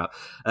probably crap.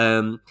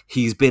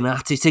 He's been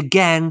at it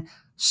again.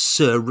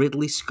 Sir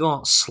Ridley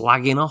Scott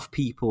slagging off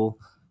people.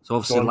 So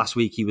obviously last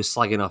week he was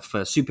slagging off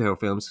superhero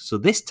films. So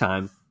this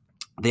time,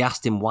 they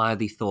asked him why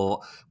he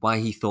thought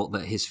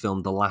that his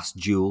film The Last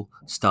Duel,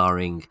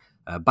 starring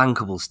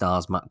bankable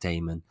stars Matt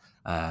Damon,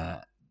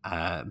 Ben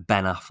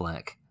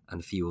Affleck, and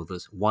a few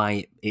others,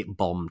 why it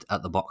bombed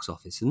at the box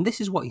office. And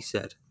this is what he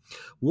said.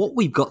 "What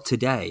we've got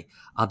today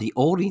are the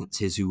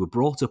audiences who were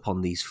brought up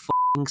on these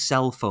f***ing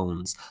cell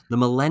phones, the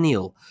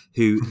millennial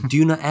who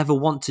do not ever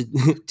want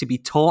to be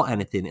taught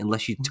anything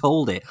unless you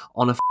told it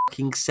on a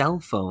f***ing cell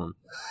phone."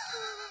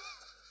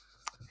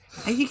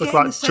 Are you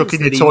getting the sense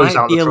that he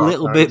might be a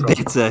little bit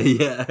bitter?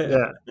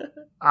 Yeah.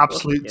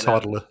 Absolute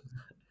toddler.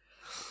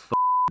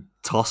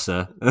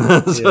 Tosser.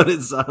 That's what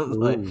it sounds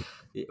like.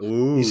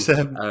 Ooh. He's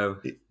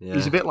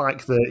a bit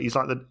like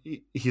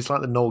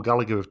the Noel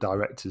Gallagher of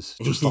directors,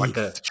 just like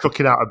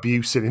chucking out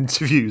abuse in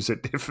interviews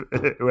at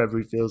whoever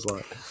he feels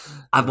like.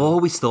 I've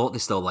always thought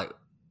this though, like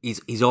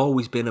he's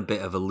always been a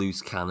bit of a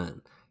loose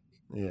cannon.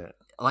 Yeah,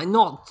 like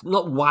not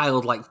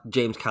wild like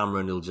James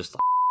Cameron. He'll just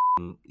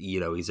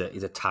he's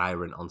a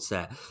tyrant on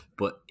set,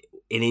 but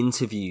in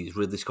interviews,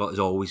 Ridley Scott has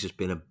always just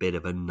been a bit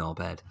of a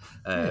knobhead.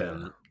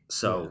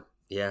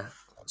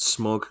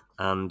 Smug,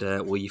 and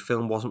your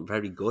film wasn't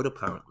very good,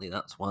 apparently.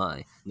 That's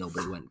why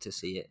nobody went to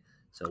see it.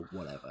 So,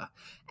 whatever.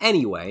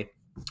 Anyway,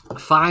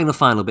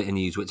 final bit of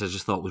news, which I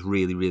just thought was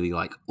really, really,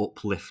 like,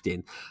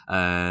 uplifting,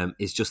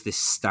 is just this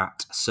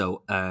stat.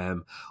 So,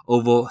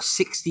 over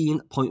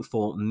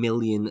 16.4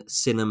 million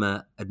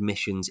cinema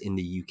admissions in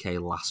the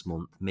UK last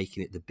month,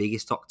 making it the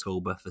biggest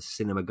October for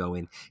cinema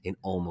going in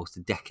almost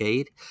a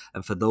decade.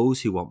 And for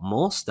those who want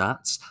more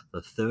stats,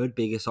 the third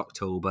biggest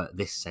October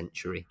this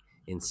century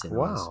in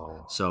cinemas.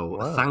 Wow.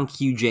 So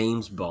thank you,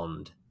 James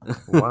Bond.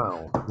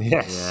 Wow.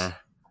 Yes. Yeah.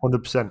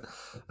 100%.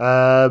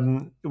 I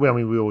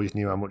mean, we always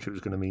knew how much it was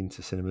going to mean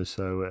to cinemas,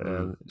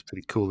 so it's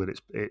pretty cool that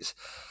it's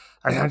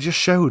And I just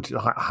showed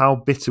like, how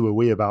bitter were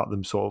we about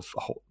them sort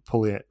of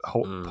pulling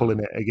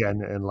it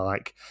again, and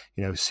like,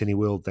 you know,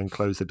 Cineworld then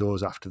closed the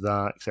doors after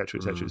that, etc.,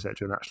 etc.,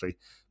 etc. And actually,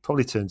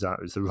 probably turns out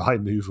it was the right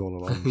move all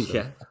along. So.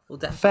 Yeah, well,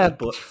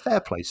 definitely.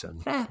 Fair play, son.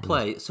 Fair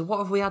play. So what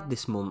have we had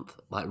this month?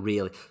 Like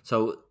really?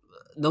 So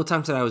No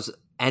Time to Die was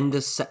end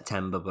of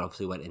September, but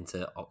obviously went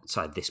into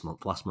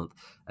last month.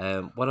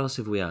 What else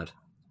have we had?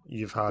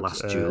 You've had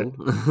last June.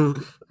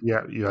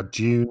 Yeah, you had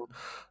June.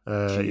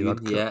 June,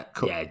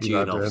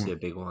 June, obviously a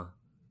big one.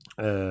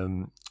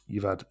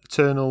 You've had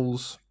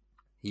Eternals.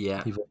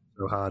 Yeah. You've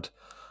also had,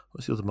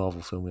 what's the other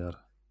Marvel film we had?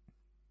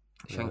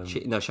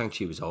 Shang-Chi.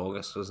 Shang-Chi was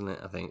August, wasn't it?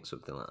 I think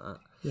something like that.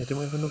 Yeah, didn't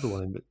we have another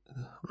one?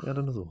 We had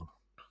another one.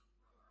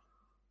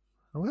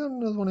 We had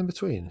another one in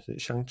between. Is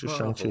it Shang-Chi?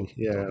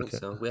 Yeah, okay.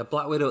 So. We had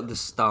Black Widow at the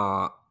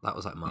start. That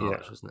was like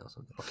March, wasn't it, or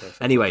something? Okay.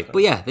 Anyway,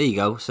 but yeah, there you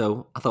go.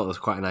 So I thought it was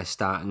quite a nice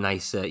start.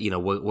 Nice,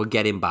 we're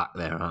getting back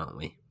there, aren't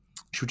we?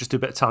 Should we just do a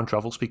bit of time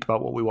travel? Speak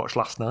about what we watched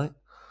last night.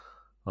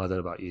 I don't know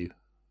about you,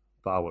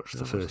 but I watched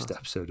the first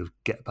episode of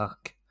Get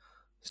Back.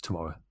 It's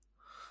tomorrow.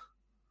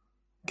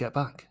 Get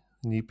Back.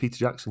 New Peter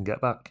Jackson, Get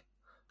Back.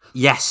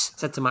 Yes.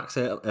 Said to Max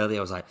earlier,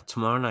 I was like,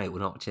 tomorrow night we're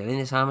not watching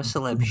any time of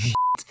celeb shit.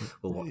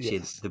 We're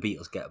watching the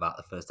Beatles Get Back,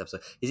 the first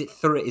episode. Is it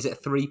a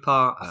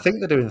 3-part? I think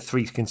they're doing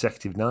 3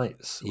 consecutive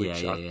nights,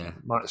 which I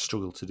might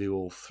struggle to do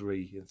all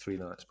 3 in 3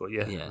 nights. But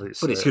yeah.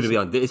 But it's going to be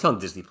on. It's on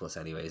Disney Plus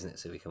anyway, isn't it?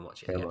 So we can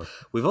watch it. Yeah.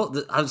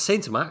 I was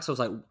saying to Max, I was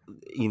like,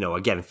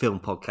 again, film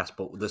podcast,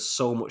 but there's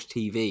so much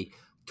TV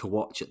to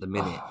watch at the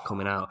minute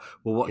coming out.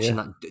 We're watching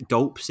that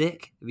Dope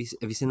Sick. Have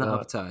you seen that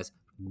advertised?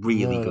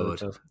 Really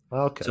good.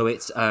 Okay. So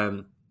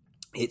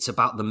it's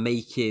about the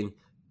making,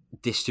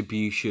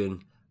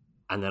 distribution,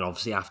 and then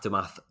obviously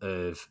aftermath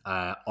of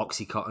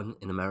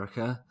OxyContin in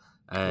America.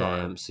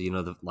 So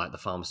the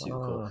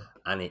pharmaceutical,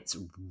 and it's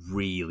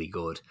really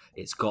good.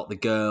 It's got the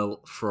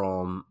girl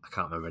from, I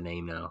can't remember her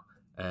name now.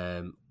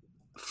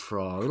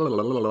 From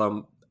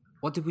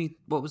what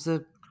was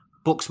the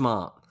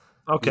Booksmart?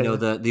 Okay.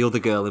 The other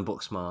girl in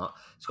Booksmart.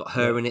 It's got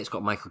her in it. It's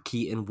got Michael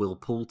Keaton, Will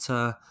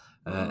Poulter,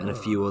 and a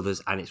few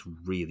others, and it's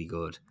really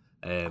good.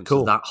 Cool.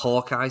 So that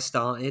Hawkeye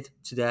started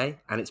today,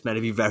 and it's meant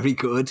to be very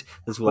good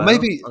as well.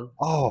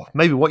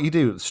 Maybe what you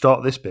do,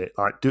 start this bit,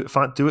 like do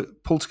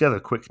it, pull together a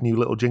quick new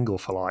little jingle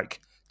for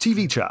like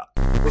TV chat.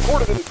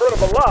 Recorded in front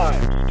of a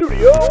live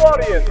studio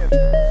audience.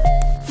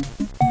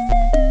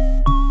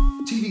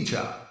 TV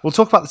chat. We'll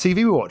talk about the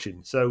TV we're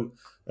watching. So,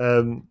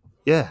 and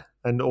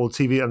all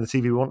TV and the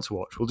TV we want to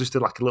watch. We'll just do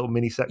like a little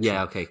mini section.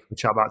 Yeah, okay. And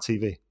chat about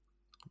TV.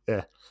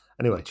 Yeah.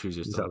 Anyway,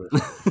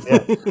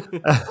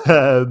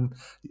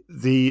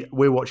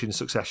 we're watching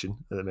Succession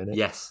at the minute.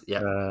 Yes,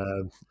 yeah.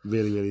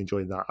 Really, really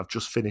enjoying that. I've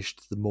just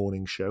finished the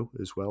morning show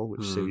as well,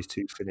 which series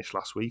 2 finished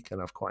last week,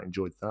 and I've quite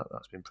enjoyed that.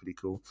 That's been pretty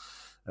cool.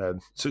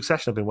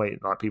 Succession, I've been waiting,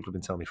 like people have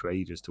been telling me for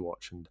ages to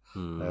watch, and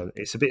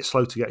it's a bit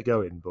slow to get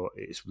going, but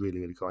it's really,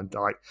 really cool. And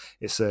like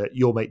it's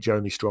your mate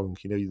Jeremy Strong,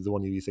 the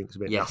one who you think's a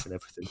bit naff and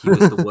everything. He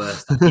was the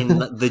worst in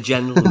The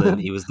Gentleman.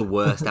 He was the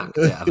worst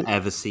actor I've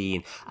ever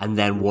seen, and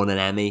then won an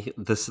Emmy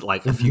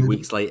like a few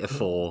weeks later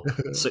for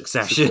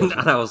Succession,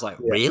 and I was like,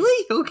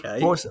 really?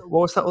 Okay. What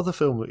was that other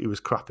film that he was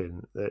crap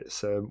in?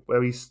 It's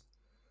where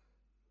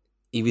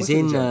he was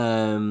in.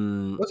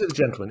 Was it The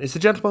Gentleman? Is The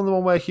Gentleman the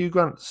one where Hugh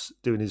Grant's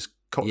doing his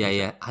Cockney?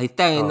 Yeah. He's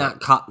doing that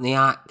Cockney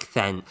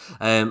accent.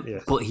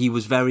 But he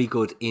was very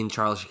good in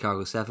Trial of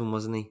Chicago 7,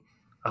 wasn't he?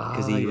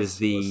 Because he was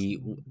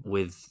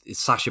with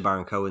Sacha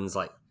Baron Cohen's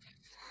like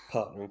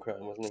partner in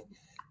crime, wasn't he?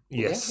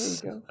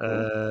 Yes.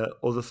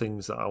 Other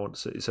things that I want to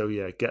see. So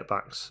Get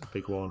Back's a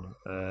big one.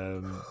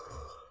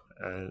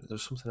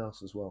 There's something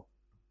else as well.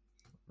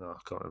 No, I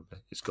can't remember.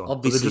 It's gone.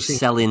 Obviously,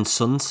 Selling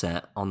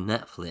Sunset on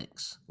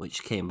Netflix,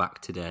 which came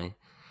back today.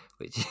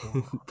 Which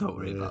don't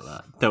worry about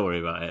that. Don't worry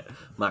about it.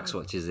 Max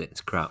watches it.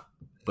 It's crap,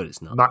 but it's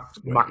not.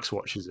 Max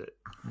watches it.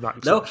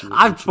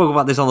 I've spoken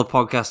about this on the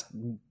podcast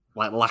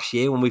like last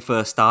year when we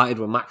first started.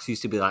 When Max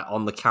used to be like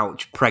on the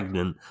couch,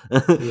 pregnant,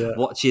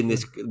 watching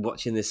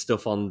this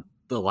stuff on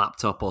the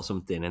laptop or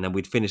something, and then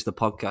we'd finish the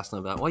podcast and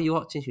I'd be like, what are you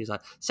watching? She was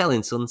like,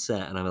 Selling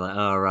Sunset, and I'd be like,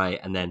 all right,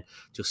 and then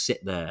just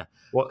sit there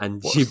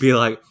she'd be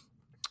like,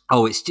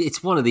 oh,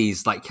 it's one of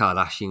these like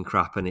Kardashian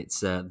crap, and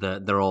it's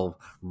they're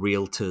all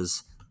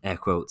realtors, air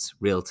quotes,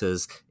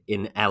 realtors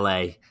in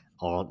LA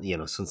or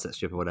Sunset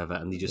Strip or whatever,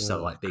 and they just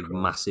sell like big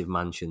massive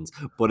mansions.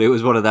 But it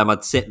was one of them.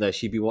 I'd sit there,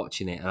 she'd be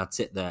watching it, and I'd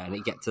sit there, and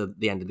it'd get to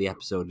the end of the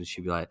episode, and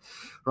she'd be like,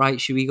 right,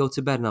 should we go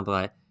to bed? And I'd be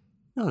like,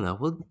 no,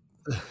 we'll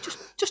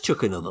just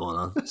chuck another one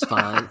on. It's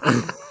fine.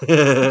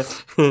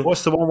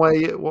 What's the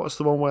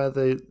one where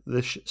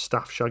the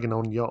staff shagging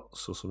on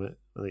yachts or something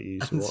that you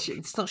used to watch?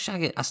 It's not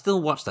shagging. I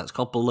still watch that. It's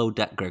called Below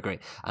Deck,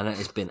 Gregory, and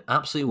it's been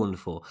absolutely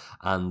wonderful.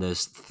 And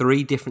there's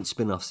 3 different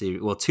spin-off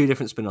series, 2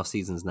 different spin-off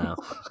seasons now,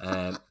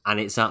 and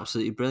it's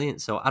absolutely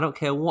brilliant. So I don't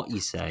care what you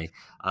say.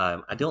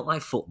 I don't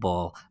like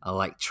football. I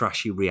like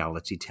trashy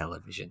reality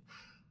television,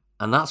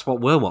 and that's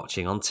what we're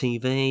watching on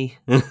TV.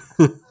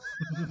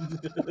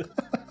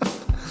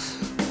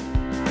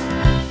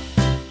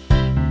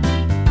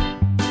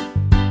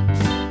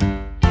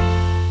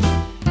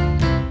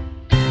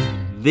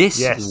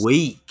 This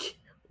week,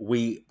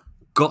 we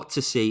got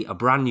to see a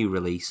brand new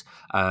release,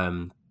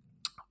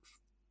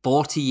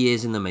 40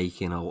 years in the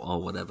making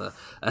or whatever.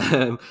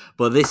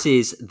 But this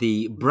is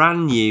the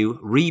brand new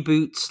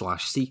reboot /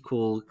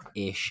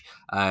 sequel-ish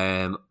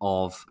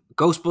of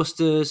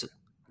Ghostbusters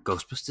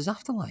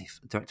Afterlife,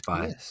 directed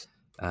by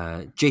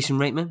Jason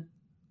Reitman,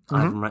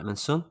 Ivan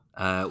Reitman's son,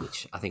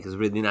 which I think is a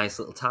really nice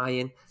little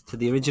tie-in to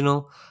the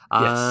original.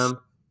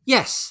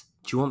 Yes.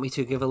 Do you want me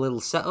to give a little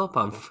setup?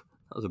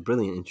 That was a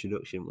brilliant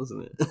introduction,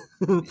 wasn't it?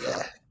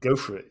 Yeah, go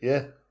for it,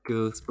 yeah.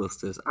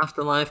 Ghostbusters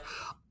Afterlife.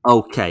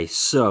 Okay,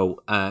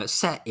 so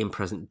set in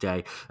present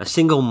day, a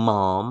single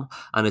mom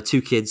and her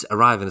 2 kids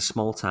arrive in a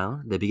small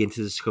town. They begin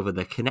to discover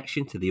their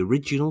connection to the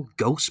original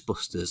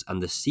Ghostbusters and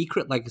the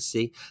secret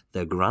legacy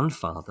their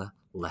grandfather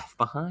left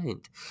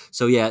behind.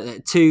 So yeah,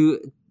 2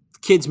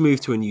 kids move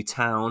to a new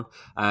town.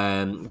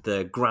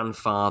 The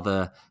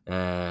grandfather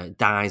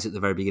dies at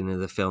the very beginning of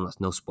the film. That's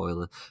no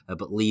spoiler,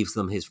 but leaves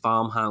them his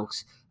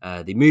farmhouse.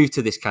 They move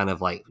to this kind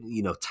of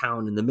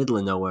town in the middle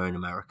of nowhere in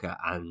America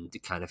and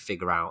kind of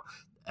figure out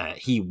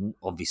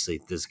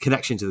there's a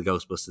connection to the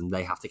Ghostbusters and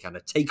they have to kind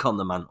of take on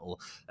the mantle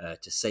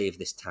to save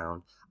this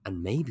town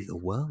and maybe the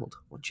world.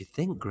 What do you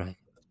think, Greg?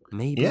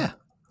 Maybe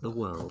the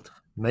world.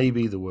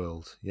 Maybe the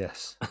world,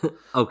 yes.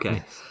 Okay.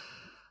 Yes.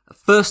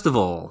 First of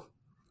all,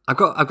 I've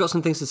got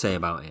some things to say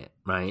about it,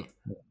 right?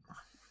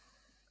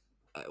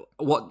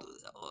 What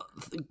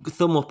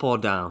thumb up or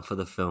down for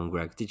the film,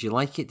 Greg? Did you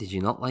like it? Did you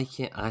not like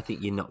it? I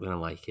think you're not going to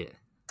like it.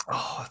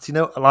 Oh, do you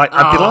know? Like,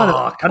 I'd be lying.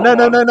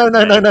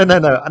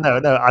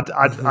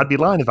 No. I'd be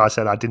lying if I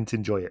said I didn't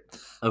enjoy it.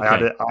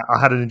 Okay. I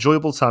had an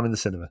enjoyable time in the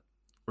cinema.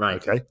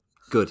 Right. Okay.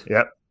 Good.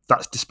 Yep.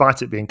 That's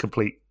despite it being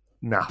complete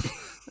naff.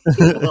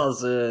 It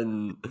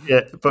wasn't.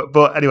 Yeah,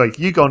 but anyway,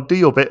 you go on, do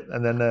your bit,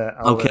 and then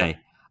okay.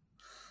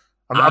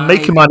 I'm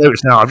making my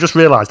notes now. I've just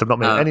realised I've not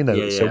made any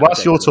notes. So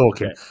whilst you're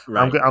talking,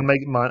 right. I'm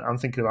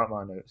thinking about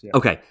my notes. Yeah.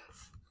 Okay.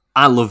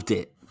 I loved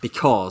it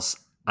because,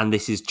 and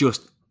this is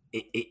just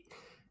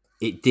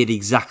it did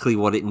exactly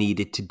what it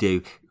needed to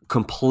do.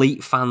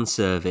 Complete fan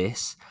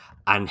service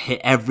and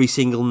hit every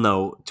single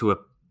note to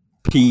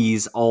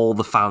appease all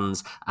the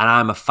fans. And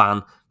I'm a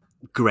fan.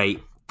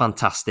 Great.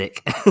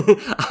 Fantastic.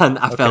 And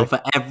I fell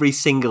for every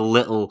single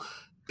little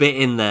bit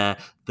in there.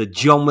 The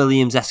John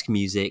Williams-esque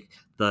music,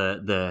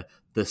 the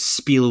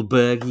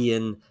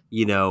Spielbergian,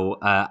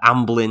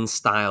 Amblin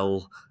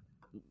style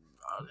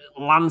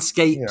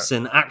landscapes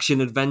and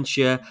action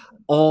adventure,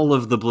 all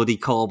of the bloody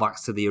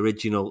callbacks to the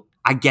original.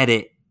 I get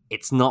it.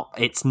 It's not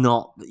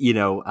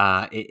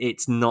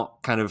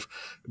kind of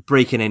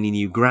breaking any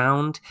new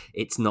ground.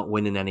 It's not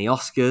winning any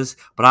Oscars.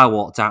 But I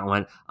walked out and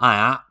went, I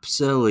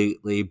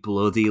absolutely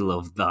bloody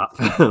loved that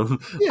film.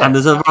 Yeah. And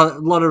there's a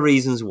lot of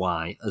reasons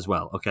why as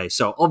well. Okay,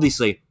 so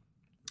obviously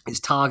it's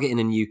targeting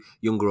a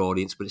younger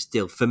audience, but it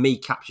still, for me,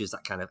 captures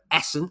that kind of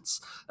essence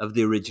of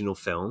the original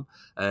film.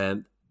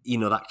 That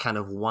kind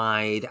of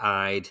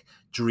wide-eyed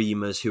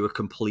dreamers who are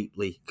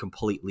completely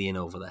in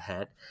over their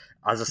head.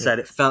 As I said,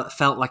 it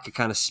felt like a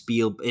kind of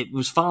it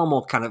was far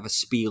more kind of a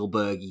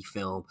Spielberg-y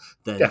film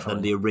than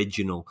the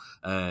original.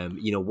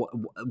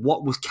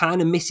 What was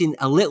kind of missing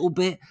a little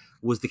bit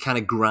was the kind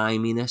of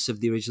griminess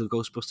of the original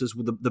Ghostbusters.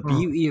 The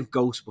beauty of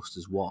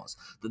Ghostbusters was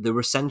that they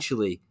were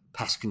essentially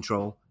pest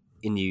control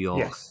in New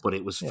York, but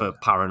it was for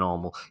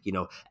paranormal.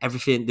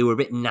 Everything, they were a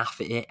bit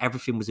naff at it.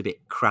 Everything was a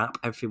bit crap.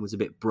 Everything was a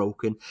bit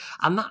broken.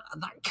 And that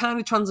kind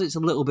of translates a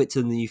little bit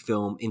to the new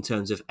film in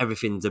terms of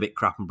everything's a bit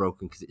crap and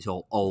broken because it's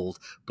all old,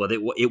 but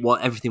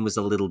everything was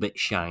a little bit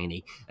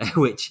shiny,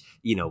 which,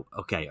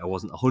 I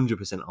wasn't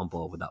 100% on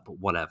board with that, but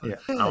whatever. Yeah.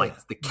 I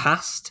liked the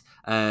cast.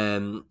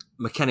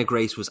 McKenna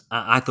Grace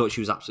I thought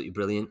she was absolutely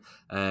brilliant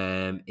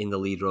in the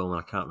lead role,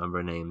 and I can't remember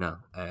her name now,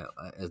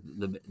 as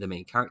the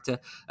main character.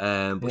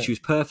 But she was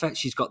perfect.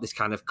 She's got this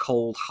kind of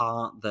cold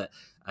heart that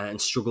and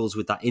struggles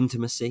with that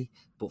intimacy,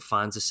 but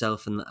finds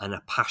herself and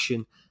a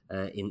passion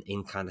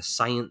in kind of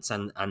science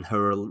and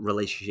her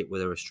relationship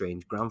with her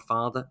estranged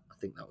grandfather. I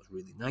think that was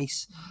really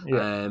nice.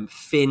 Yeah.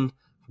 Finn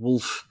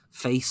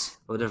Wolfface,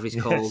 whatever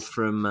he's called,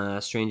 from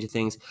Stranger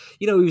Things.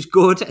 He was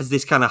good as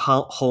this kind of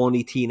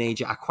horny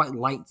teenager. I quite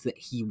liked that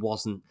he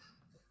wasn't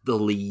the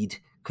lead,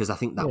 because I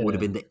think that would have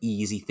been the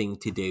easy thing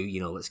to do.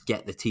 Let's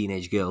get the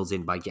teenage girls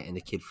in by getting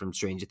the kid from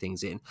Stranger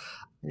Things in.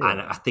 Yeah.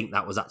 And I think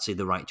that was actually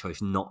the right choice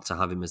not to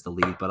have him as the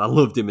lead. But I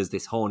loved him as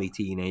this horny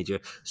teenager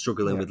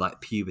struggling with like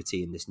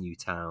puberty in this new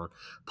town.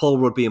 Paul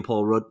Rudd being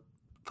Paul Rudd,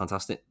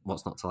 fantastic.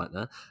 What's not to like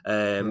there?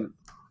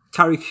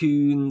 Carrie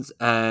Coons,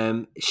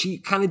 she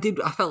kind of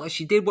I felt like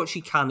she did what she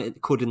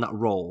could in that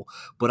role,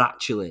 but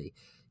actually,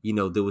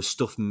 there was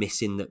stuff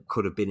missing that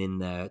could have been in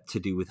there to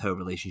do with her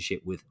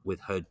relationship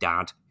with her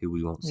dad, who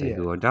we won't say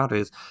who her dad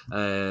is.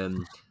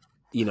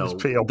 It's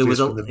pretty obvious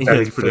there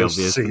was pretty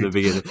obvious from the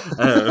beginning.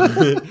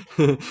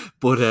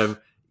 But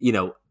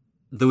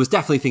there was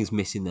definitely things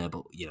missing there,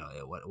 but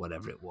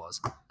whatever it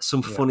was,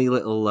 some funny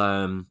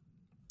little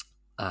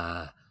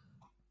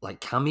like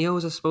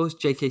cameos, I suppose.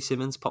 J.K.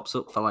 Simmons pops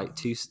up for like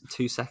two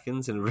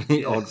seconds in a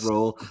really odd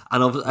role,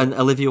 and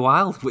Olivia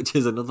Wilde, which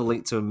is another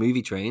link to a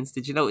Movie Trains.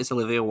 Did you notice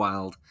Olivia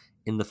Wilde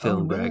in the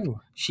film, Greg?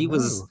 She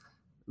was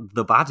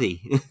the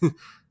baddie.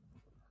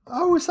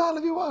 Oh, was that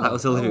Olivia Wilde? That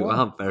was Olivia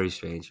Wilde. Very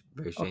strange.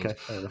 Very strange.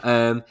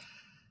 Okay,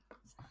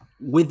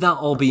 with that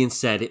all being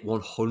said, it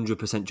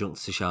 100%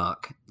 jumps the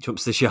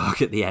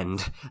shark at the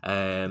end.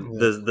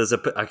 There's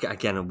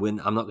again,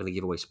 I'm not going to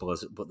give away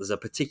spoilers, but there's a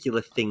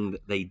particular thing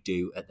that they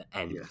do at the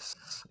end. Yes.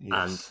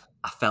 And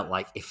I felt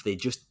like if they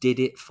just did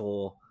it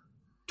for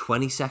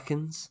 20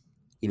 seconds,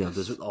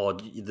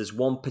 there's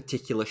one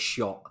particular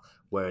shot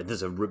where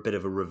there's a bit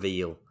of a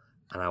reveal,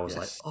 and I was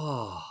like,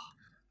 oh,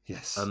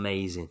 yes,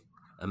 amazing.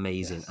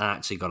 Yes. I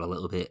actually got a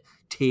little bit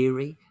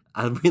teary.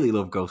 I really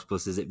love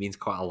Ghostbusters. It means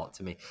quite a lot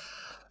to me.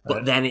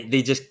 But then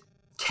they just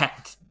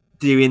kept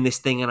doing this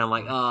thing, and I'm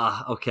like,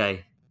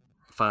 okay,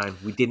 fine.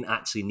 We didn't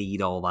actually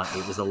need all that.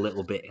 It was a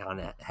little bit kind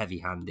of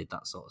heavy-handed,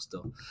 that sort of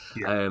stuff.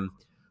 Yeah.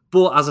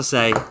 But as I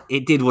say,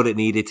 it did what it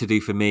needed to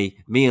do for me.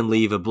 Me and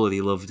Lever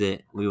bloody loved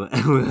it. We went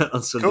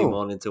on Sunday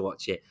morning to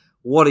watch it.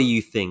 What do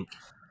you think?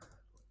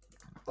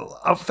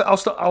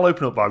 I'll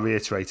open up by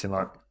reiterating,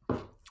 like,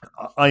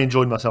 I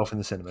enjoyed myself in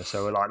the cinema,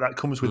 so like that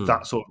comes with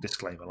that sort of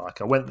disclaimer. Like,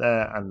 I went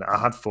there and I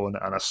had fun,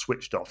 and I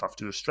switched off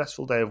after a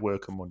stressful day of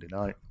work on Monday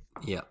night.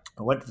 Yeah,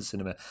 I went to the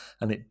cinema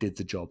and it did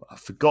the job. I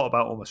forgot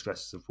about all my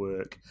stresses of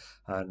work,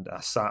 and I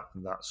sat,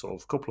 and that sort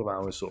of couple of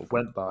hours sort of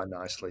went by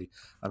nicely,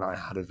 and I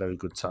had a very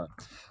good time.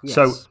 Yes.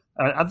 So,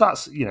 and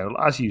that's,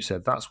 as you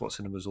said, that's what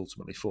cinema's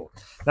ultimately for.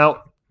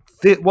 Now,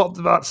 what I'm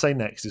about to say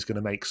next is going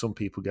to make some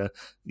people go,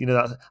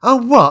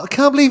 what? I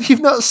can't believe you've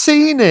not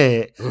seen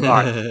it.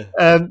 Right.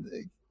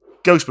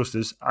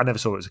 Ghostbusters, I never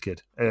saw it as a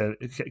kid.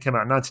 It came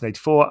out in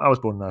 1984. I was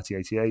born in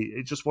 1988.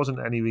 It just wasn't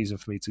any reason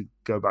for me to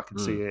go back and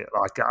see it.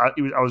 Like, I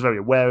was very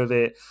aware of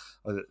it.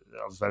 I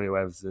was very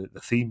aware of the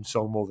theme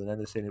song more than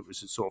anything. It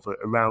was a sort of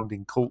a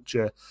rounding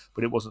culture,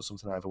 but it wasn't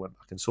something I ever went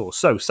back and saw.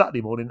 So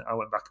Saturday morning, I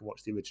went back and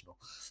watched the original.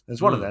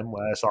 There's one of them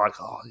where it's like,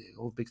 all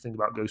the big thing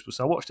about Ghostbusters.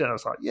 I watched it and I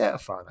was like, yeah,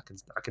 fine.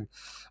 I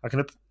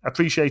can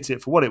appreciate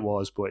it for what it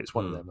was, but it's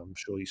one of them. I'm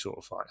sure you sort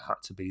of like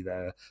had to be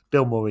there.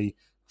 Bill Murray,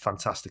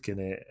 fantastic in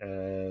it.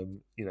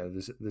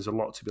 There's a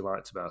lot to be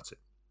liked about it.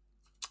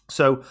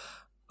 So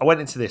I went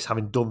into this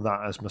having done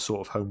that as my sort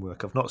of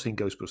homework. I've not seen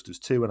Ghostbusters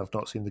 2, and I've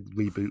not seen the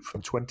reboot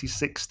from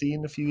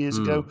 2016, a few years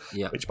ago,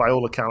 which by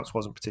all accounts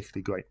wasn't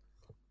particularly great.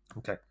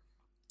 Okay.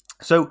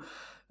 So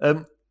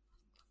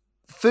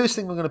first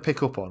thing we're going to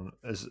pick up on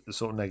as a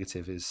sort of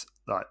negative is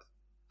like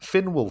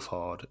Finn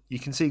Wolfhard. You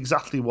can see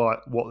exactly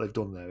what they've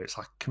done there. It's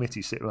like a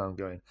committee sitting around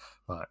going,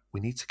 right, we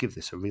need to give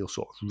this a real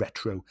sort of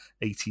retro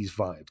 80s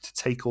vibe to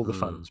take all the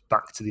fans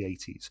back to the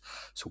 80s.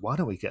 So why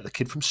don't we get the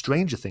kid from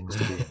Stranger Things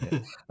to be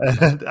in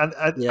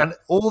it? and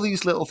all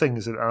these little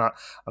things. And I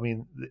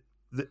mean,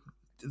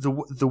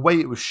 the way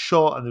it was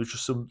shot, and there was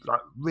just some like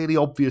really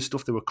obvious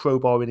stuff they were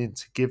crowbarring in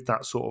to give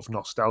that sort of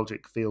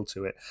nostalgic feel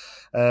to it.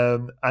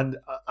 And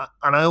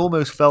I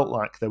almost felt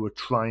like they were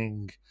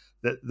trying.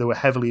 That they were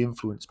heavily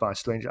influenced by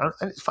Stranger, and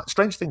in fact,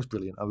 Stranger Things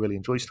brilliant. I really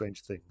enjoy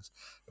Stranger Things,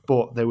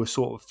 but they were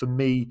sort of, for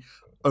me,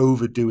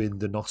 overdoing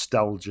the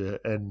nostalgia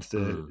and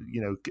the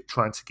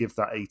trying to give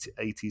that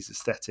 80s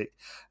aesthetic,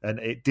 and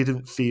it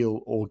didn't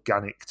feel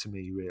organic to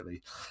me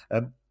really.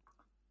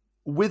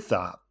 With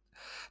that,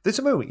 there's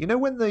a moment,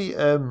 when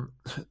the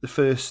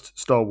first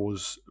Star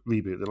Wars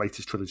reboot, the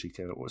latest trilogy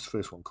came out. What's the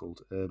first one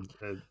called?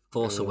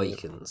 Force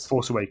Awakens.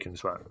 Force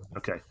Awakens, right?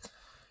 Okay.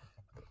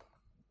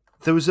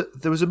 There was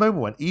a moment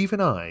when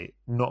even I,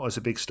 not as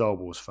a big Star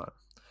Wars fan,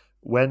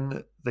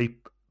 when they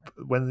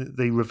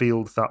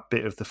revealed that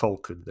bit of the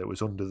Falcon that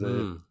was under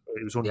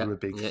it was under a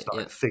big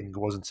thing,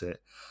 wasn't it?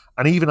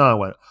 And even I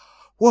went,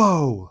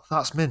 "Whoa,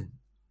 that's mint!"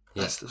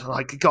 Yeah.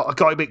 I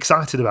got a bit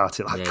excited about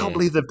it. I can't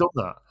believe they've done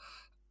that.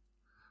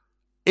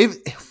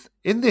 If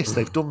in this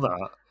they've done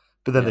that,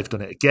 but then they've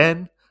done it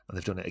again, and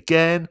they've done it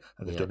again,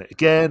 and they've done it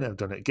again, and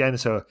done it again.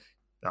 So,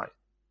 like,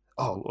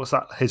 what's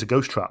that? Here's a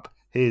ghost trap.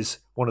 Here's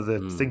one of the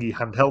thingy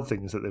handheld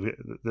things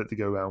that they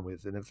go around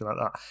with and everything like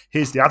that.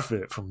 Here's the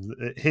advert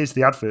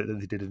that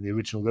they did in the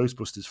original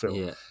Ghostbusters film.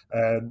 Yeah.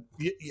 And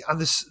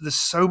there's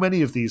so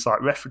many of these like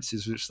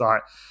references, which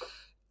like,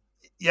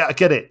 yeah, I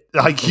get it.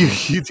 Like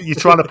you're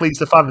trying to please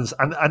the fans,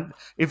 and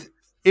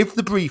if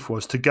the brief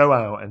was to go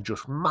out and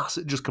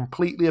just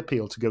completely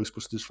appeal to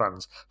Ghostbusters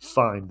fans,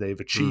 fine, they've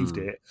achieved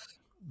it.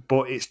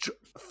 But it's,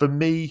 for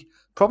me,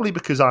 probably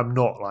because I'm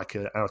not like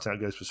an out-and-out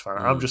Ghostbusters fan,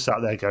 I'm just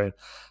sat there going,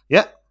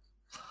 yeah,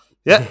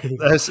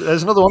 there's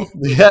another one.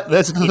 Yeah,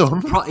 there's another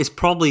one. It's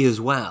probably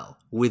as well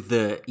with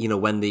the,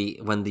 when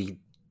they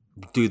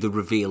do the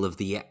reveal of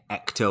the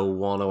Ecto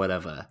one or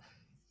whatever.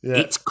 Yeah.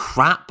 It's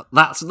crap.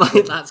 That's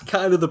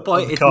kind of the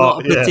point. It's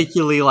not a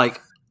particularly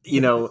like,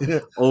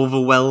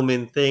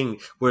 overwhelming thing.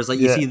 Whereas like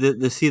you see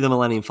the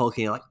Millennium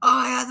Falcon, you're like,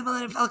 oh yeah, the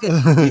Millennium Falcon.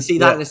 You see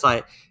that and it's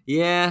like,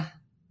 yeah,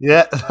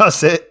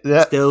 that's it.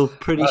 Yeah, still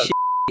pretty shit.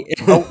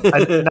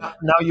 And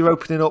now you're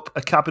opening up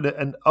a cabinet,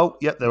 and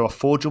there are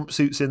 4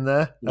 jumpsuits in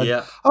there.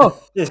 And,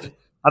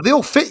 And they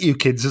all fit you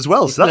kids as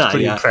well, so that's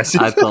pretty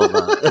impressive. I thought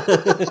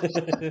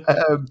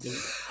that.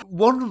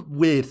 One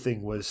weird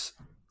thing was,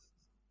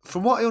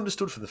 from what I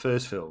understood from the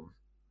first film,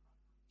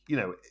 you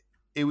know,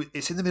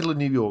 it's in the middle of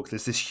New York.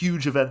 There's this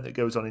huge event that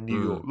goes on in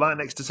New York, right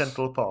next to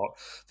Central Park.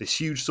 This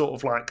huge sort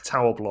of like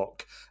tower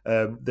block.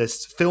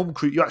 There's film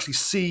crew. You actually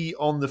see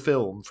on the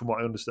film, from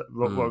what I understand,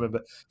 what I remember,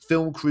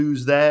 film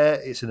crews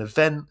there. It's an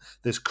event.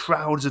 There's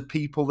crowds of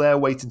people there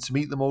waiting to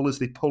meet them all as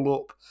they pull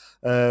up.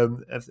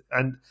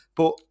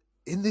 But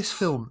in this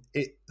film,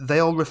 they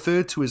are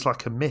referred to as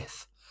like a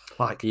myth.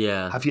 Like,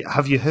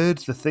 have you heard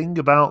the thing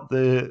about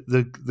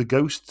the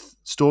ghost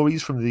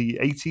stories from the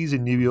 80s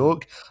in New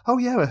York? Oh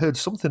yeah, I heard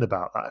something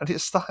about that, and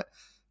it's like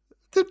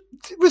it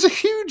was a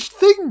huge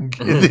thing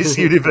in this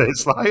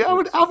universe. Like, how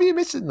are you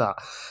missing that?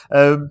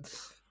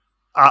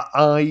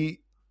 I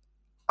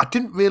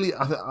didn't really.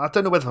 I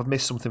don't know whether I've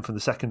missed something from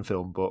the second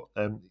film, but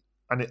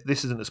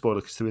this isn't a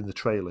spoiler because they're in the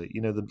trailer. You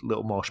know, the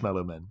little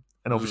marshmallow men,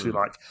 and obviously,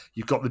 like,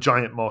 you've got the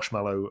giant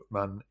marshmallow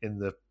man in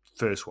the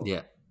first one.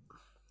 Yeah.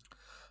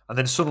 And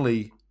then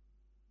suddenly,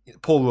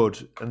 Paul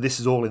Rudd, and this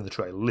is all in the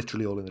trailer,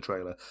 literally all in the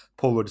trailer.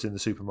 Paul Rudd's in the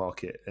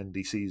supermarket, and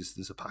he sees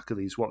there's a pack of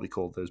these, what they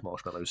call those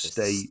marshmallows,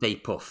 Stay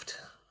Puffed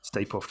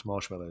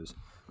marshmallows,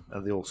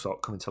 and they all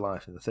start coming to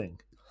life in the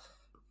thing.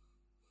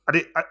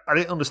 I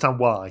didn't understand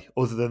why,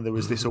 other than there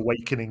was this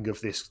awakening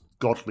of this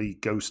godly,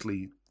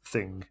 ghostly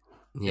thing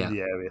in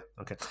the area.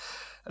 Okay,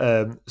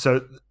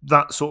 so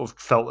that sort of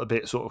felt a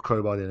bit sort of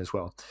crowbarred in as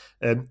well.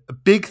 A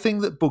big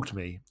thing that bugged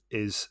me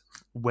is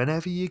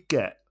whenever you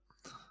get.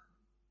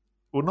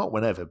 Well, not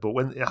whenever, but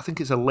when I think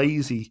it's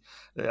lazy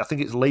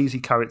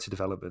character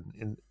development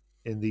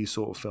in these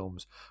sort of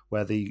films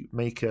where they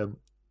make a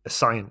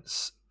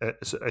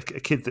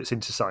kid that's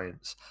into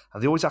science,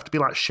 and they always have to be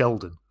like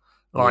Sheldon,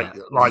 like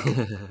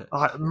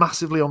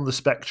massively on the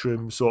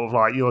spectrum, sort of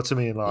like, you know what I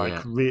mean,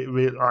 like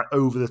really like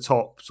over the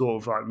top,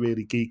 sort of like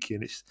really geeky,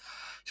 and it's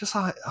just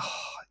like,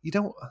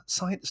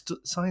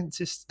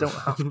 scientists don't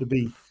have to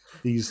be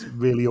these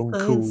really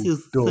uncool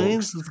dogs.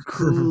 Science is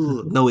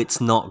cool. No,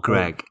 it's not,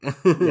 Greg.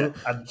 And you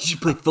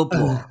should play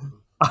football.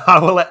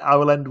 I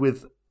will end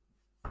with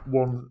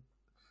one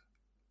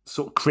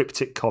sort of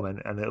cryptic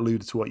comment, and it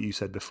alluded to what you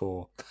said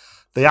before.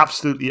 They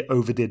absolutely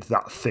overdid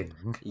that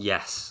thing.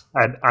 Yes,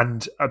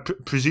 and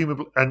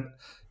presumably, and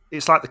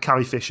it's like the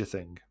Carrie Fisher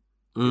thing.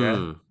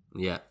 Yeah.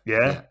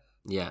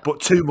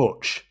 But too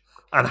much.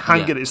 And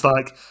it's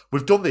like,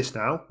 we've done this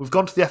now. We've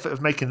gone to the effort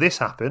of making this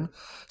happen.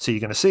 So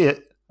you're going to see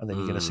it. And then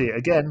you're going to see it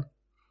again,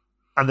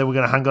 and then we're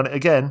going to hang on it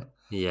again.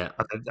 Yeah,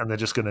 and they're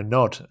just going to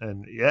nod,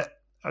 and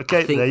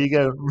okay, there you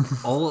go.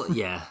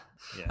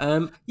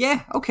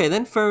 Okay,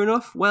 then fair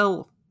enough.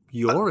 Well,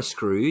 you're a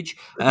Scrooge.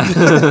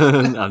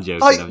 I'm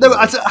joking.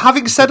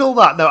 Having said all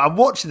that, no, I'm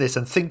watching this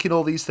and thinking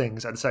all these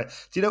things, and saying,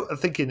 do you know? I'm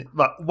thinking,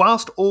 like,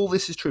 whilst all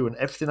this is true and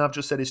everything I've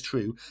just said is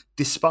true,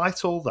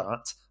 despite all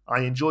that, I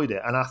enjoyed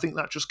it, and I think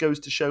that just goes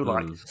to show,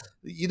 like,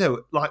 you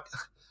know, like.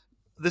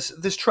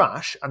 There's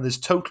trash, and there's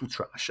total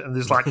trash, and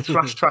there's like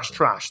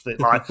trash that,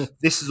 like,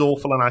 this is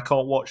awful and I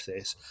can't watch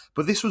this.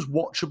 But this was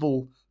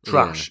watchable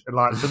trash, and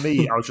like, for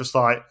me, I was just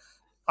like,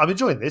 I'm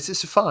enjoying this.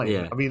 It's fine.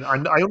 Yeah. I mean,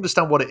 I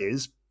understand what it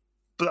is,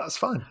 but that's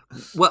fine.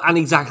 Well, and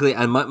exactly,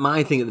 and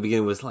my thing at the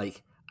beginning was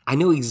like, I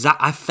know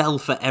I fell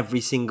for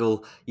every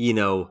single, you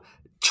know,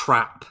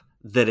 trap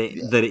that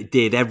it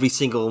did, every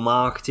single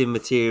marketing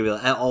material,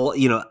 all,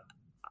 you know.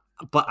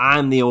 But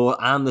I'm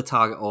the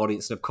target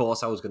audience, and of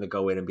course, I was going to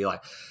go in and be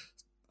like,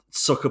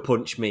 sucker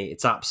punch me,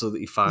 it's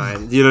absolutely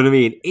fine. You know what I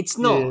mean? It's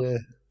not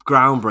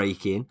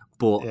groundbreaking,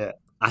 but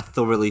I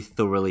thoroughly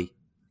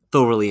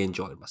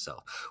enjoyed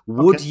myself.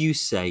 Would you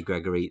say,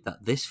 Gregory,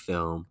 that this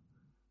film,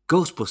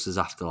 Ghostbusters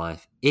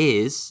Afterlife,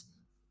 is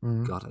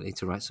God, I need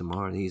to write some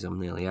more of these, I'm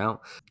nearly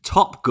out,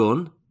 Top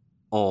Gun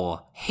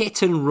or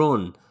Hit and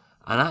Run?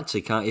 And I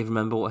actually can't even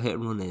remember what Hit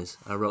and Run is.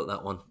 I wrote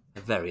that one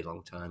a very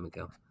long time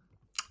ago.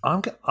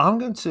 I'm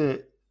going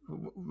to,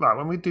 right,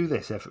 when we do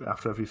this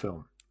after every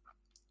film,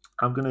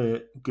 I'm going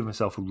to give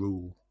myself a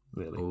rule,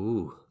 really.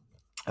 Ooh.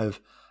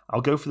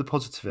 I'll go for the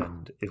positive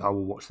end if I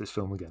will watch this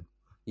film again.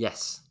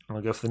 Yes. And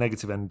I'll go for the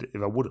negative end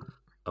if I wouldn't.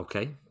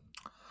 Okay.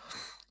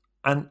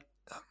 And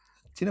do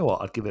you know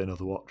what? I'd give it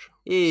another watch.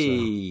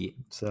 Hey.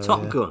 So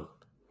Top Gun.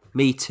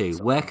 Me too.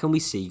 Where can we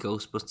see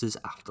Ghostbusters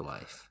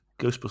Afterlife?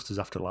 Ghostbusters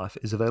Afterlife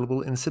is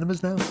available in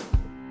cinemas now.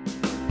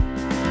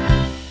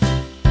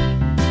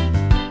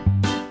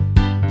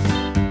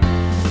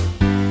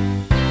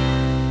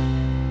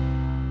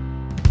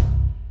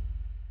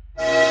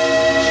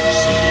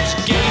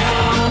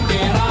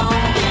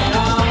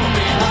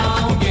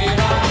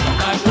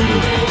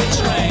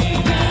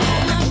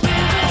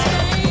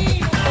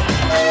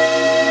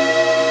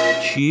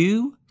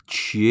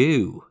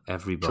 Chew,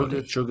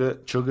 everybody.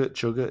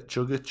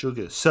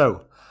 Chugga.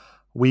 So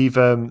we've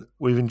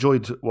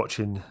enjoyed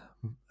watching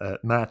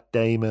Matt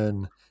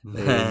Damon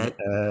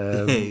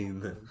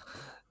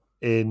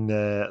in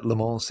Le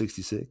Mans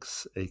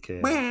 '66,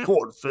 aka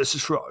Ford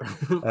versus Ferrari,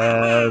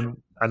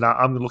 and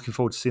I'm looking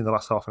forward to seeing the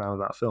last half an hour of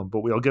that film.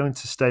 But we are going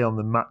to stay on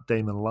the Matt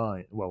Damon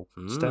line. Well,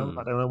 stay on.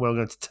 I don't know. We're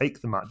going to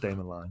take the Matt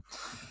Damon line.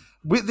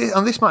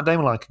 And this Matt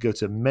Damon line could go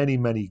to many,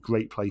 many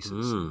great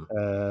places.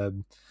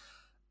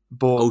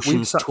 But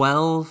Ocean's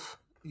 12.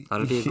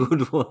 That'd be a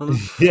good one.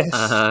 Yes.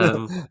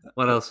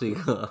 What else we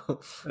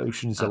got?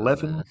 Ocean's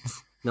 11.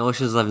 No,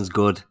 Ocean's 11's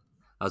good.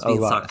 I was being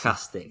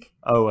sarcastic.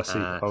 Oh, I see.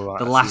 Right,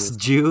 The Last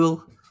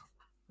Duel.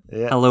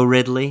 Yeah. Hello,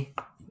 Ridley.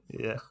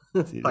 Yeah.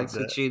 Thanks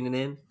for tuning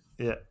in.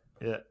 Yeah.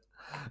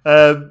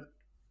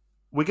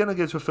 We're going to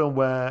go to a film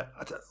where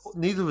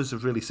neither of us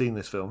have really seen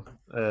this film.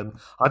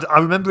 I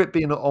remember it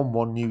being on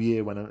one New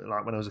Year when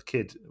I was a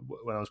kid,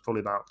 when I was probably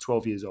about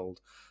 12 years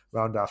old,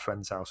 around our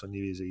friend's house on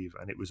New Year's Eve,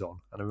 and it was on.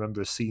 And I remember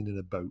a scene in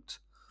a boat.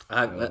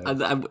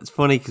 It's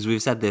funny because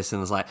we've said this,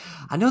 and it's like,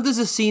 I know there's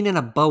a scene in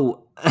a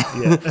boat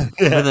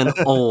with an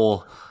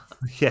oar.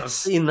 Yes, I've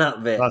seen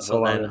that bit, but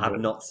then I've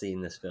not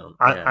seen this film.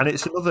 And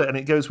it's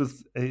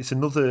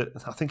another.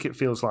 I think it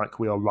feels like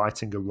we are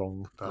righting a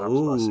wrong, perhaps,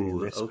 by seeing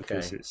this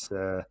because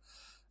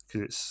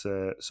it's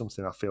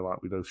something I feel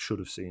like we both should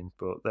have seen.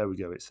 But there we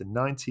go. It's the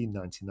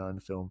 1999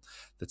 film,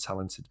 The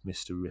Talented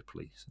Mr.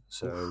 Ripley.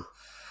 So.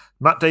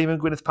 Matt Damon,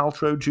 Gwyneth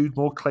Paltrow, Jude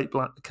Moore, Kate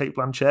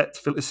Blanchett,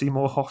 Philip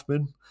Seymour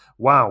Hoffman.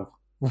 Wow.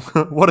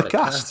 What a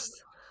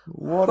cast.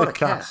 What a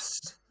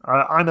cast.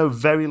 I know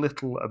very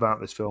little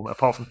about this film,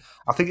 apart from,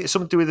 I think it's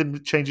something to do with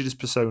him changing his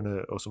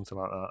persona or something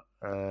like that.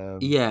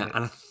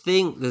 And I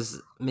think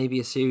there's maybe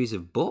a series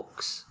of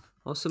books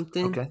or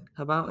something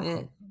about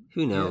it.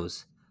 Who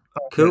knows?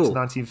 Yeah. Cool. It's a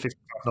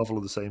 1955 novel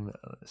of the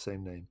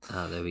same name.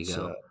 Oh, there we go.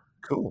 So,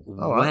 cool.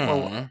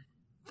 Where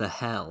the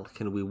hell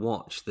can we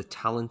watch The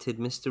Talented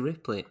Mr.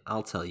 Ripley?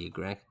 I'll tell you,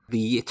 Greg.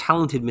 The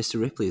Talented Mr.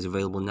 Ripley is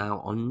available now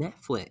on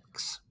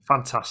Netflix.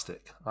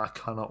 Fantastic. I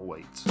cannot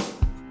wait.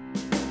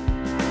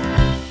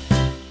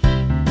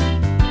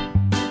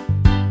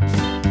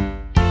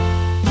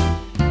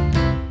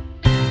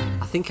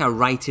 I think I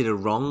righted a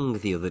wrong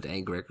the other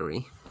day,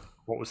 Gregory.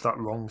 What was that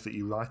wrong that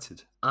you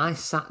righted? I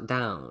sat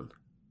down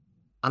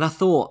and I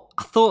thought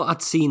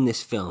I'd seen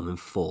this film in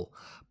full,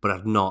 but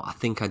I'd not. I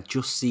think I'd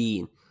just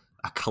seen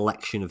a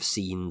collection of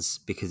scenes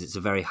because it's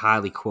a very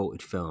highly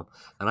quoted film.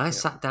 And I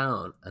sat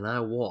down and I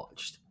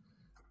watched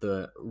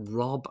the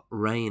Rob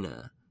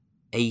Reiner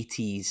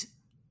 80s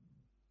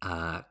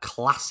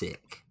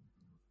classic,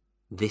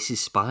 This Is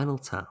Spinal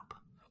Tap.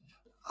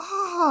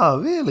 Ah,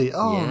 really?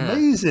 Oh, yeah.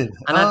 Amazing.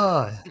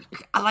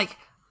 And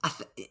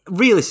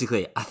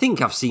realistically, I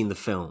think I've seen the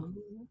film.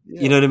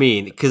 Yeah. You know what I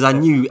mean? Because I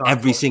knew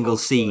every single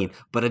scene,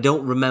 but I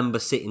don't remember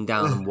sitting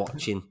down and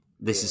watching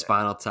This Is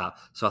Spinal Tap.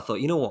 So I thought,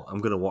 you know what? I'm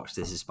going to watch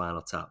This Is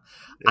Spinal Tap.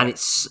 Yeah. And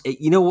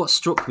you know what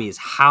struck me is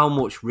how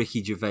much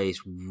Ricky Gervais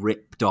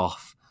ripped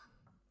off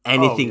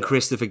anything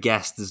Christopher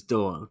Guest has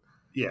done.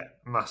 Yeah,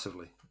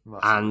 massively.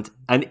 And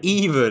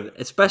even,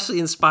 especially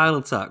in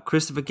Spinal Tap,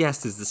 Christopher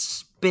Guest is the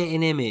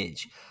spitting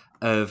image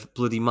of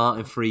bloody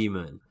Martin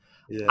Freeman.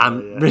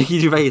 Ricky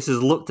Gervais has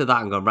looked at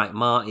that and gone, right,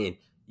 Martin,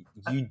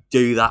 you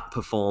do that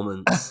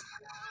performance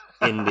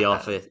in The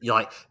Office. You're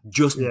like,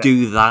 just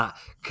do that.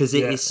 Because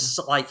it is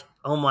like,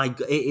 oh my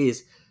God, it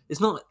is.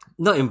 It's not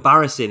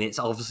embarrassing. It's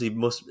obviously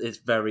it's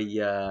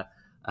very,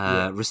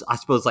 I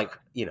suppose, like,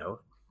 you know,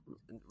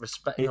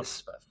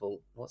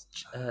 respectful.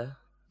 What's the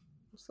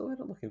word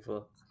I'm looking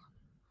for?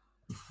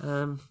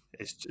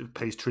 It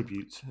pays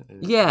tribute.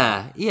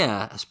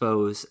 Yeah, I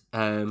suppose.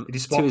 To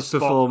his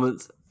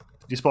performance.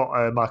 Did you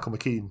spot Michael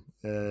McKean?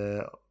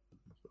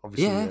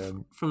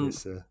 Obviously,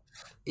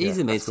 he's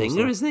a maid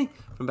singer, isn't he?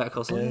 From Better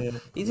Call Saul. Yeah.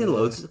 He's in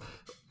loads.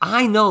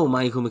 I know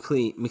Michael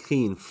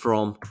McKean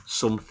from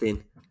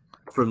something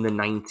from the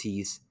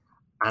 90s.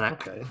 And I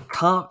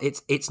can't.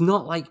 It's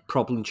not like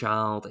Problem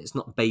Child. It's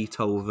not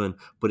Beethoven,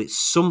 but it's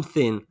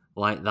something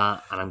like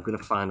that. And I'm going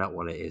to find out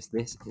what it is.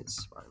 This is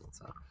Spinal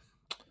Tap.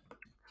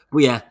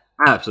 But yeah,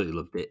 I absolutely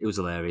loved it. It was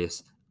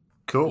hilarious.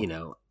 Cool. You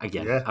know,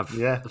 again, I've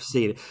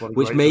seen it, what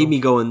which made me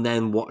go and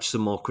then watch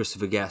some more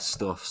Christopher Guest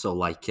stuff. So,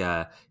 like,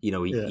 you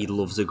know, he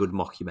loves a good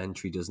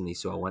mockumentary, doesn't he?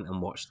 So I went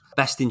and watched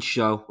Best in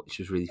Show, which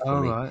was really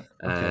funny,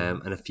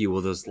 and a few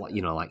others, like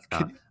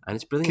that. And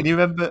it's brilliant. Can you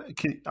remember?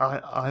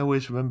 I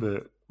always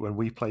remember when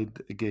we played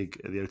a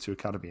gig at the O2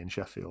 Academy in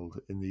Sheffield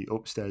in the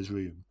upstairs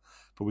room,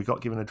 but we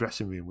got given a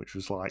dressing room which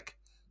was like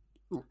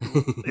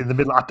in the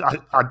middle.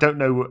 I don't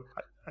know.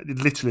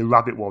 Literally a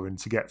rabbit warren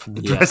to get from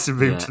the dressing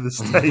room to the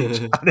stage,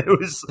 and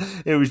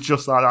it was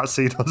just like that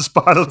scene on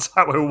Spinal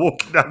Tap where we're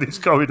walking down these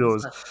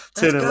corridors,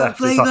 turning left.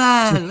 Play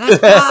then. Let's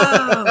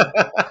go.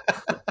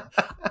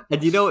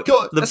 And you know,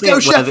 let's go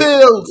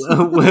Sheffield.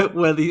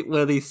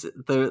 Where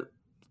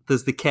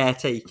there's the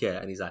caretaker,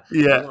 and he's like,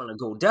 I want to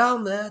go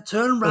down there,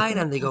 turn right,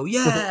 and they go,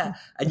 and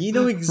you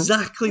know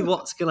exactly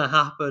what's going to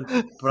happen,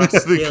 but I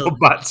still come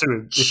back to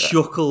him.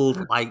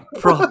 Chuckled, like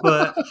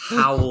proper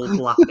howled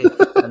laughing,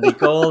 and they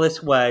go all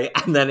this way,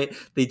 and then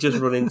they just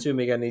run into him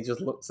again, and he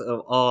just looks at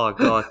them, oh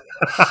God,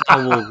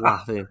 howled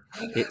laughing.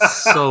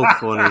 It's so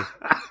funny.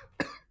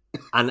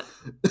 And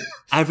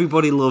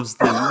everybody loves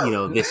the, you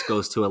know, this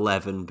goes to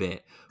 11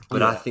 bit,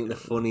 But I think the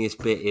funniest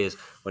bit is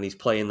when he's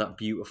playing that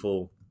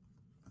beautiful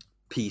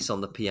piece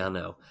on the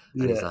piano,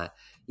 and he's like,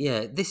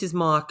 "Yeah, this is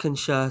my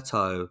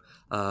concerto.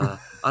 I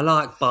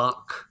like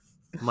Bach,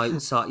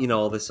 Mozart,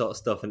 all this sort of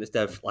stuff." And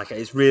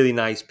it's really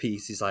nice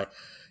piece. He's like,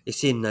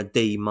 "It's in a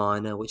D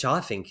minor," which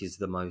I think is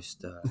the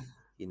most,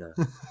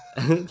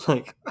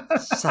 like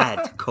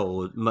sad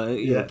chord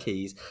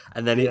keys.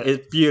 And then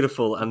it's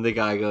beautiful. And the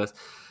guy goes,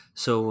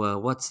 "So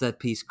what's that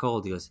piece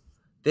called?" He goes,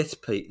 "This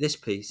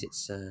piece,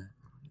 it's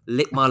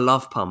Lick My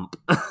Love Pump."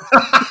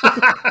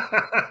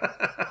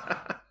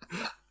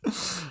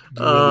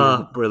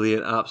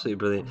 Brilliant, absolutely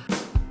brilliant.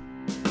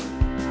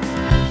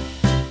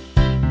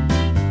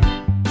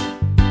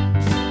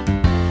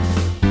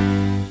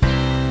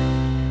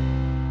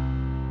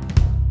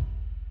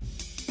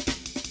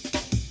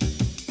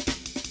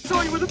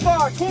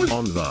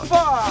 On the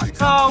Box!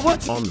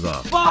 What's on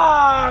the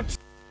box?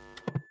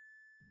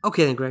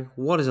 Okay then, Greg,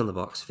 what is on the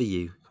box for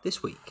you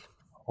this week?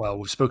 Well,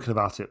 we've spoken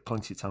about it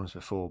plenty of times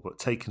before, but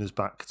taking us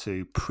back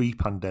to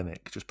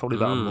pre-pandemic, just probably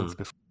about a month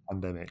before the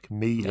pandemic,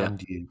 me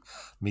and you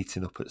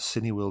meeting up at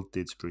Cineworld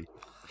Didsbury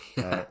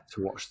to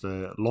watch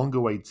the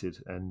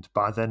long-awaited and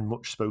by then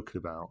much spoken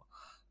about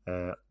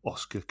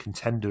Oscar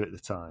contender at the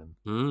time,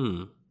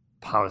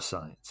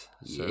 Parasite.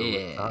 So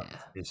that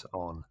is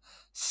on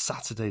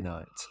Saturday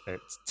night at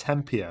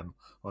 10 p.m.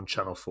 on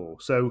Channel 4.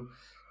 So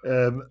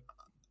a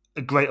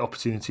great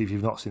opportunity if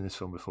you've not seen this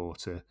film before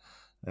to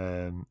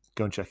go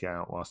and check it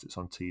out whilst it's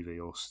on TV,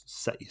 or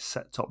set your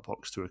set-top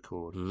box to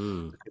record.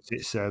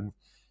 Because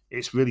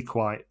it's really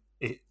quite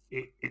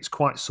it's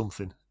quite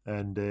something,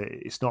 and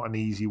it's not an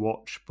easy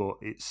watch, but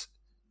it's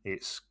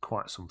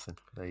quite something.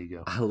 There you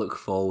go. I look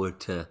forward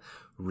to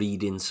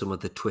reading some of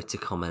the Twitter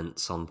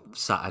comments on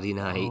Saturday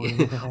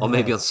night or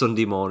maybe on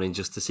Sunday morning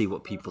just to see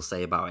what people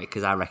say about it,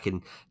 because I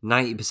reckon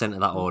 90% of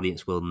that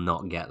audience will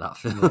not get that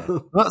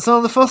film. What's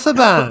all the fuss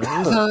about?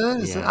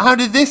 How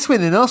did this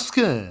win an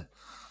Oscar?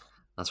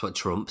 That's what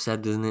Trump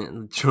said, doesn't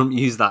it? Trump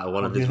used that at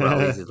one of his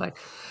rallies. He's like,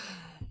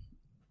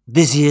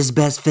 "This year's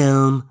best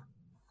film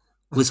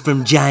was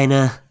from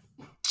China."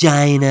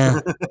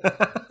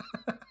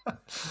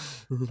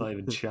 It's not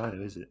even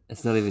China, is it?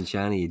 It's not even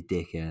China, you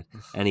dickhead.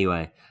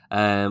 Anyway,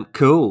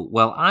 cool.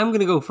 Well, I'm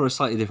going to go for a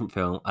slightly different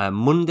film.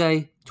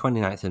 Monday,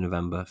 29th of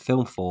November,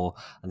 film 4,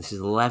 and this is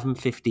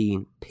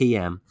 11:15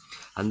 p.m.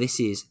 And this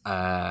is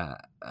a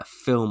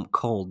film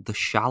called The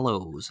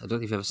Shallows. I don't know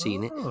if you've ever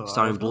seen it.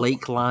 Starring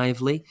Blake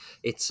Lively.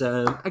 It's,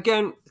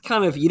 again,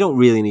 kind of, you don't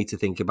really need to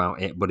think about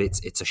it, but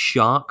it's a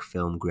shark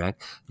film, Greg.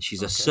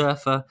 She's a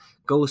surfer,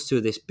 goes to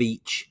this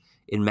beach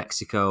in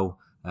Mexico,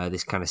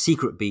 this kind of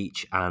secret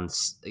beach, and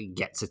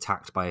gets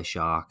attacked by a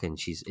shark, and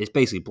it's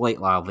basically Blake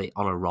Lively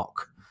on a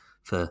rock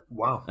for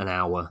an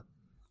hour.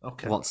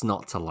 Okay, what's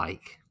not to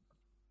like?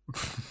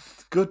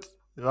 Good,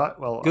 right?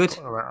 Well, good.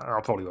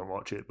 I probably won't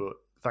watch it, but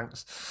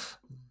thanks.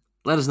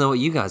 Let us know what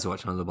you guys are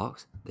watching on the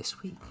box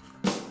this week.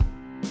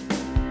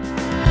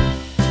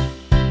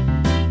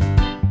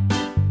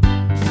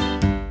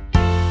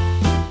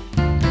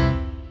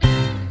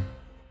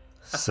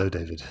 So,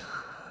 David.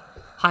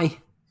 Hi.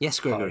 Yes,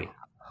 Gregory.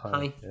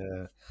 Hi.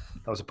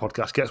 That was a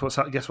podcast. Guess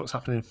what's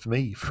happening for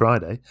me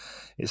Friday?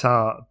 It's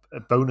our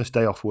bonus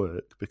day off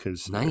work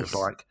because it's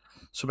like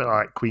something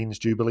like Queen's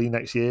Jubilee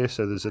next year.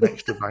 So there's an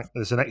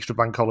extra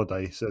bank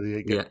holiday. So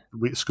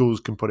schools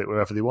can put it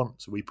wherever they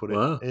want. So we put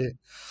it here.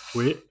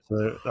 Weird.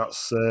 So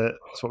that's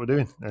what we're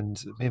doing. And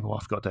me and my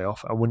wife got a day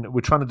off, and we're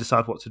trying to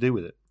decide what to do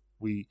with it.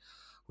 We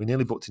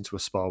nearly booked into a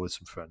spa with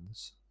some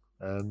friends,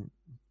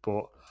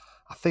 but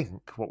I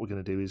think what we're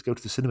going to do is go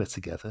to the cinema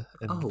together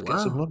and get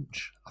some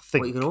lunch. I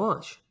think. What are you going to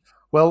watch?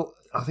 Well,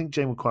 I think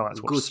Jane would quite like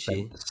to watch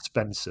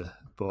Spencer.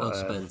 But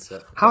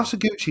Spencer. House of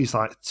Gucci is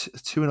like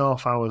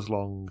 2.5 hours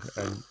long,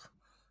 and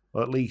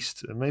at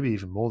least, and maybe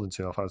even more than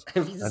 2.5 hours.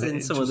 Have you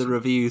seen some of the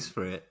reviews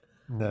for it?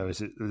 No,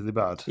 is it really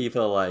bad?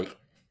 People are like,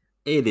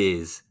 it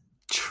is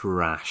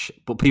trash.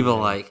 But people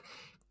are like,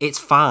 it's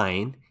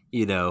fine,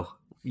 you'll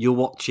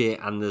watch it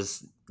and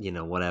there's,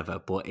 whatever,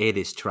 but it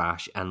is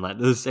trash. And like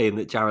they're saying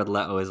that Jared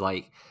Leto is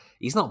like,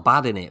 he's not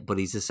bad in it, but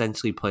he's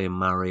essentially playing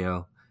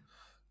Mario.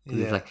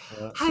 He's like,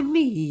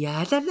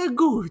 Mia, the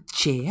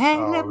Gucci,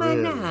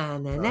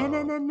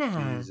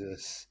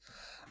 Jesus.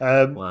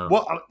 Wow.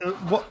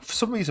 What? For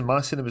some reason,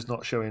 my cinema's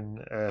not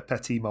showing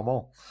Petit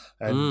Maman,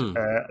 and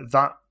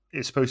that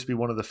is supposed to be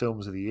one of the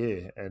films of the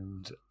year.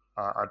 And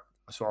I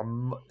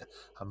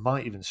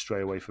might even stray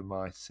away from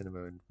my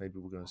cinema, and maybe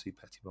we'll go and see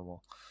Petit Maman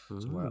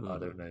somewhere. I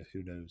don't know.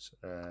 Who knows?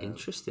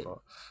 Interesting.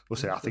 We'll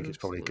see. I think it's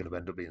probably going to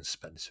end up being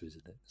Spencer,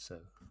 isn't it? So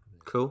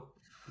cool.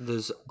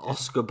 There's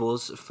Oscar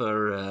buzz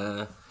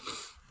for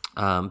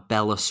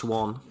Bella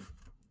Swan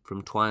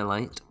from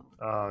Twilight.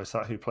 Oh, is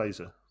that who plays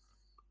her?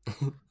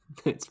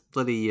 It's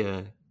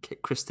bloody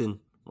Kristen.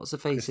 What's her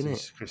face in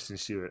it? Kristen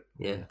Stewart.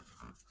 Yeah.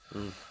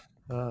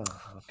 Oh,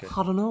 okay.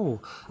 I don't know.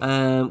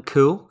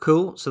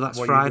 Cool. So that's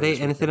Friday.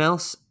 Anything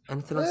else?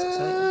 Anything else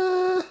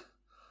exciting?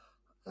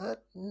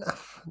 No,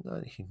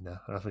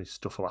 I think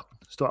stuff will happen.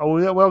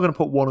 We're going to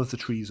put one of the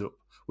trees up.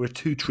 We're a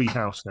 2-tree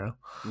house now.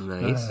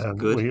 Nice,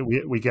 good.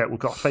 We've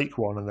got a fake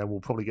one, and then we'll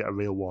probably get a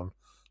real one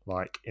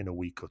like in a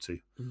week or two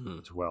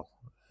as well.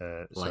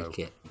 Like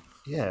it.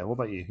 Yeah. What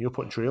about you? You're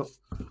putting a tree up?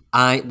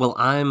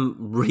 I'm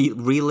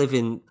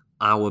reliving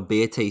our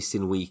beer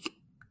tasting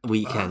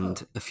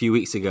weekend a few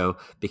weeks ago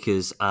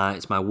because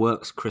it's my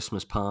work's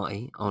Christmas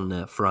party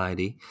on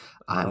Friday.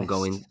 I'm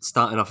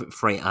starting off at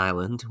Freight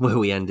Island where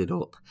we ended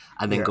up,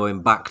 and then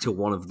going back to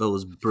one of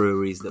those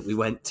breweries that we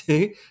went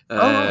to.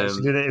 So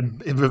you did it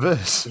in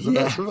reverse.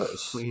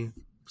 Reverse.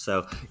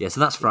 So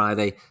that's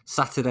Friday.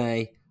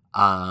 Saturday,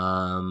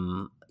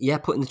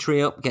 putting the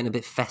tree up, getting a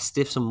bit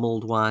festive, some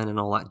mulled wine and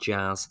all that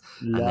jazz,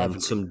 and then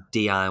some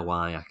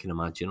DIY. I can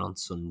imagine on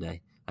Sunday.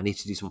 I need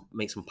to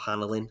make some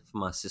paneling for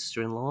my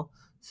sister-in-law,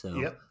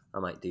 so I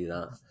might do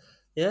that.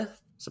 Yeah,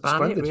 it's about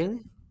Splendid. It,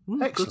 really.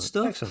 Excellent, good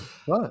stuff. Excellent.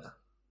 Right.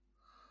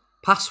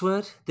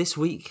 Password this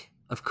week,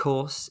 of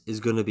course, is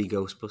going to be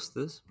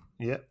Ghostbusters.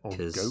 Yeah, or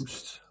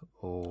Ghost,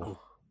 or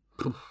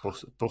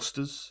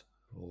Busters,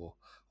 or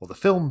the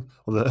film,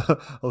 or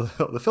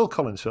the Phil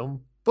Collins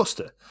film,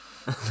 Buster.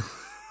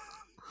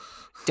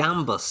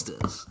 Damn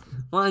Busters.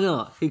 Why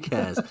not? Who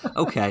cares?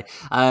 Okay.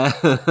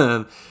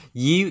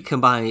 You can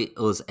buy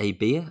us a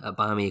beer at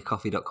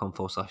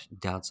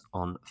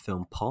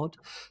buymeacoffee.com/dadsonfilmpod.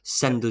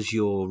 Send us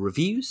your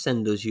reviews,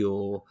 send us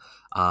your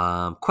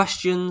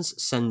questions,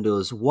 send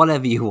us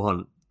whatever you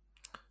want.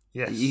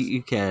 Yes.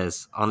 Who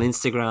cares? On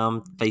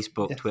Instagram,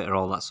 Facebook, Twitter,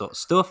 all that sort of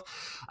stuff.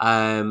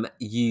 There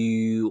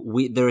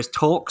is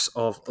talks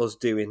of us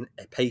doing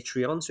a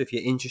Patreon, so if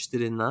you're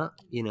interested in that,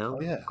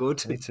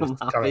 good. I'm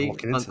happy.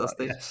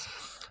 Fantastic. Yes.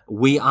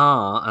 We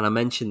are, and I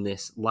mentioned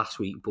this last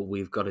week, but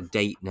we've got a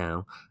date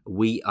now.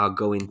 We are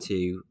going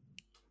to,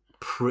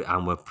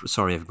 we're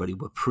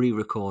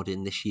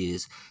pre-recording this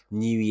year's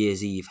New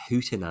Year's Eve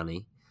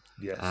Hootenanny.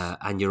 Yes.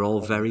 And you're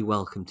all very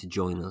welcome to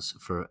join us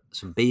for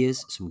some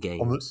beers, some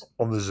games.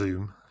 On the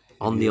Zoom.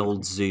 On the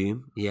old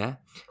Zoom, yeah.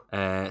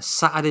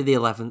 Saturday the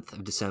 11th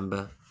of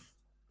December.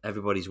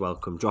 Everybody's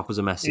welcome. Drop us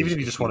a message. Even if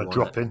you just want to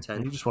drop in.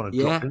 You just want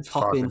to drop in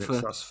for 5 minutes, for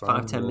that's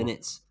fine. 5-10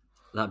 minutes.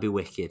 That'd be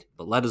wicked.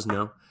 But let us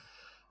know.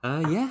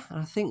 And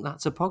I think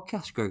that's a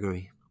podcast,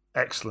 Gregory.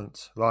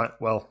 Excellent. Right,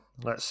 well,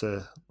 let's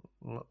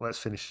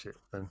finish it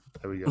then.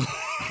 There we go.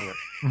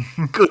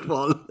 Good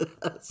one.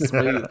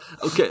 Smooth.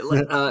 Okay.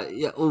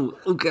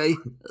 Okay.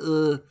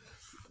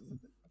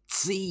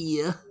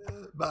 See ya.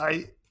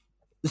 Bye.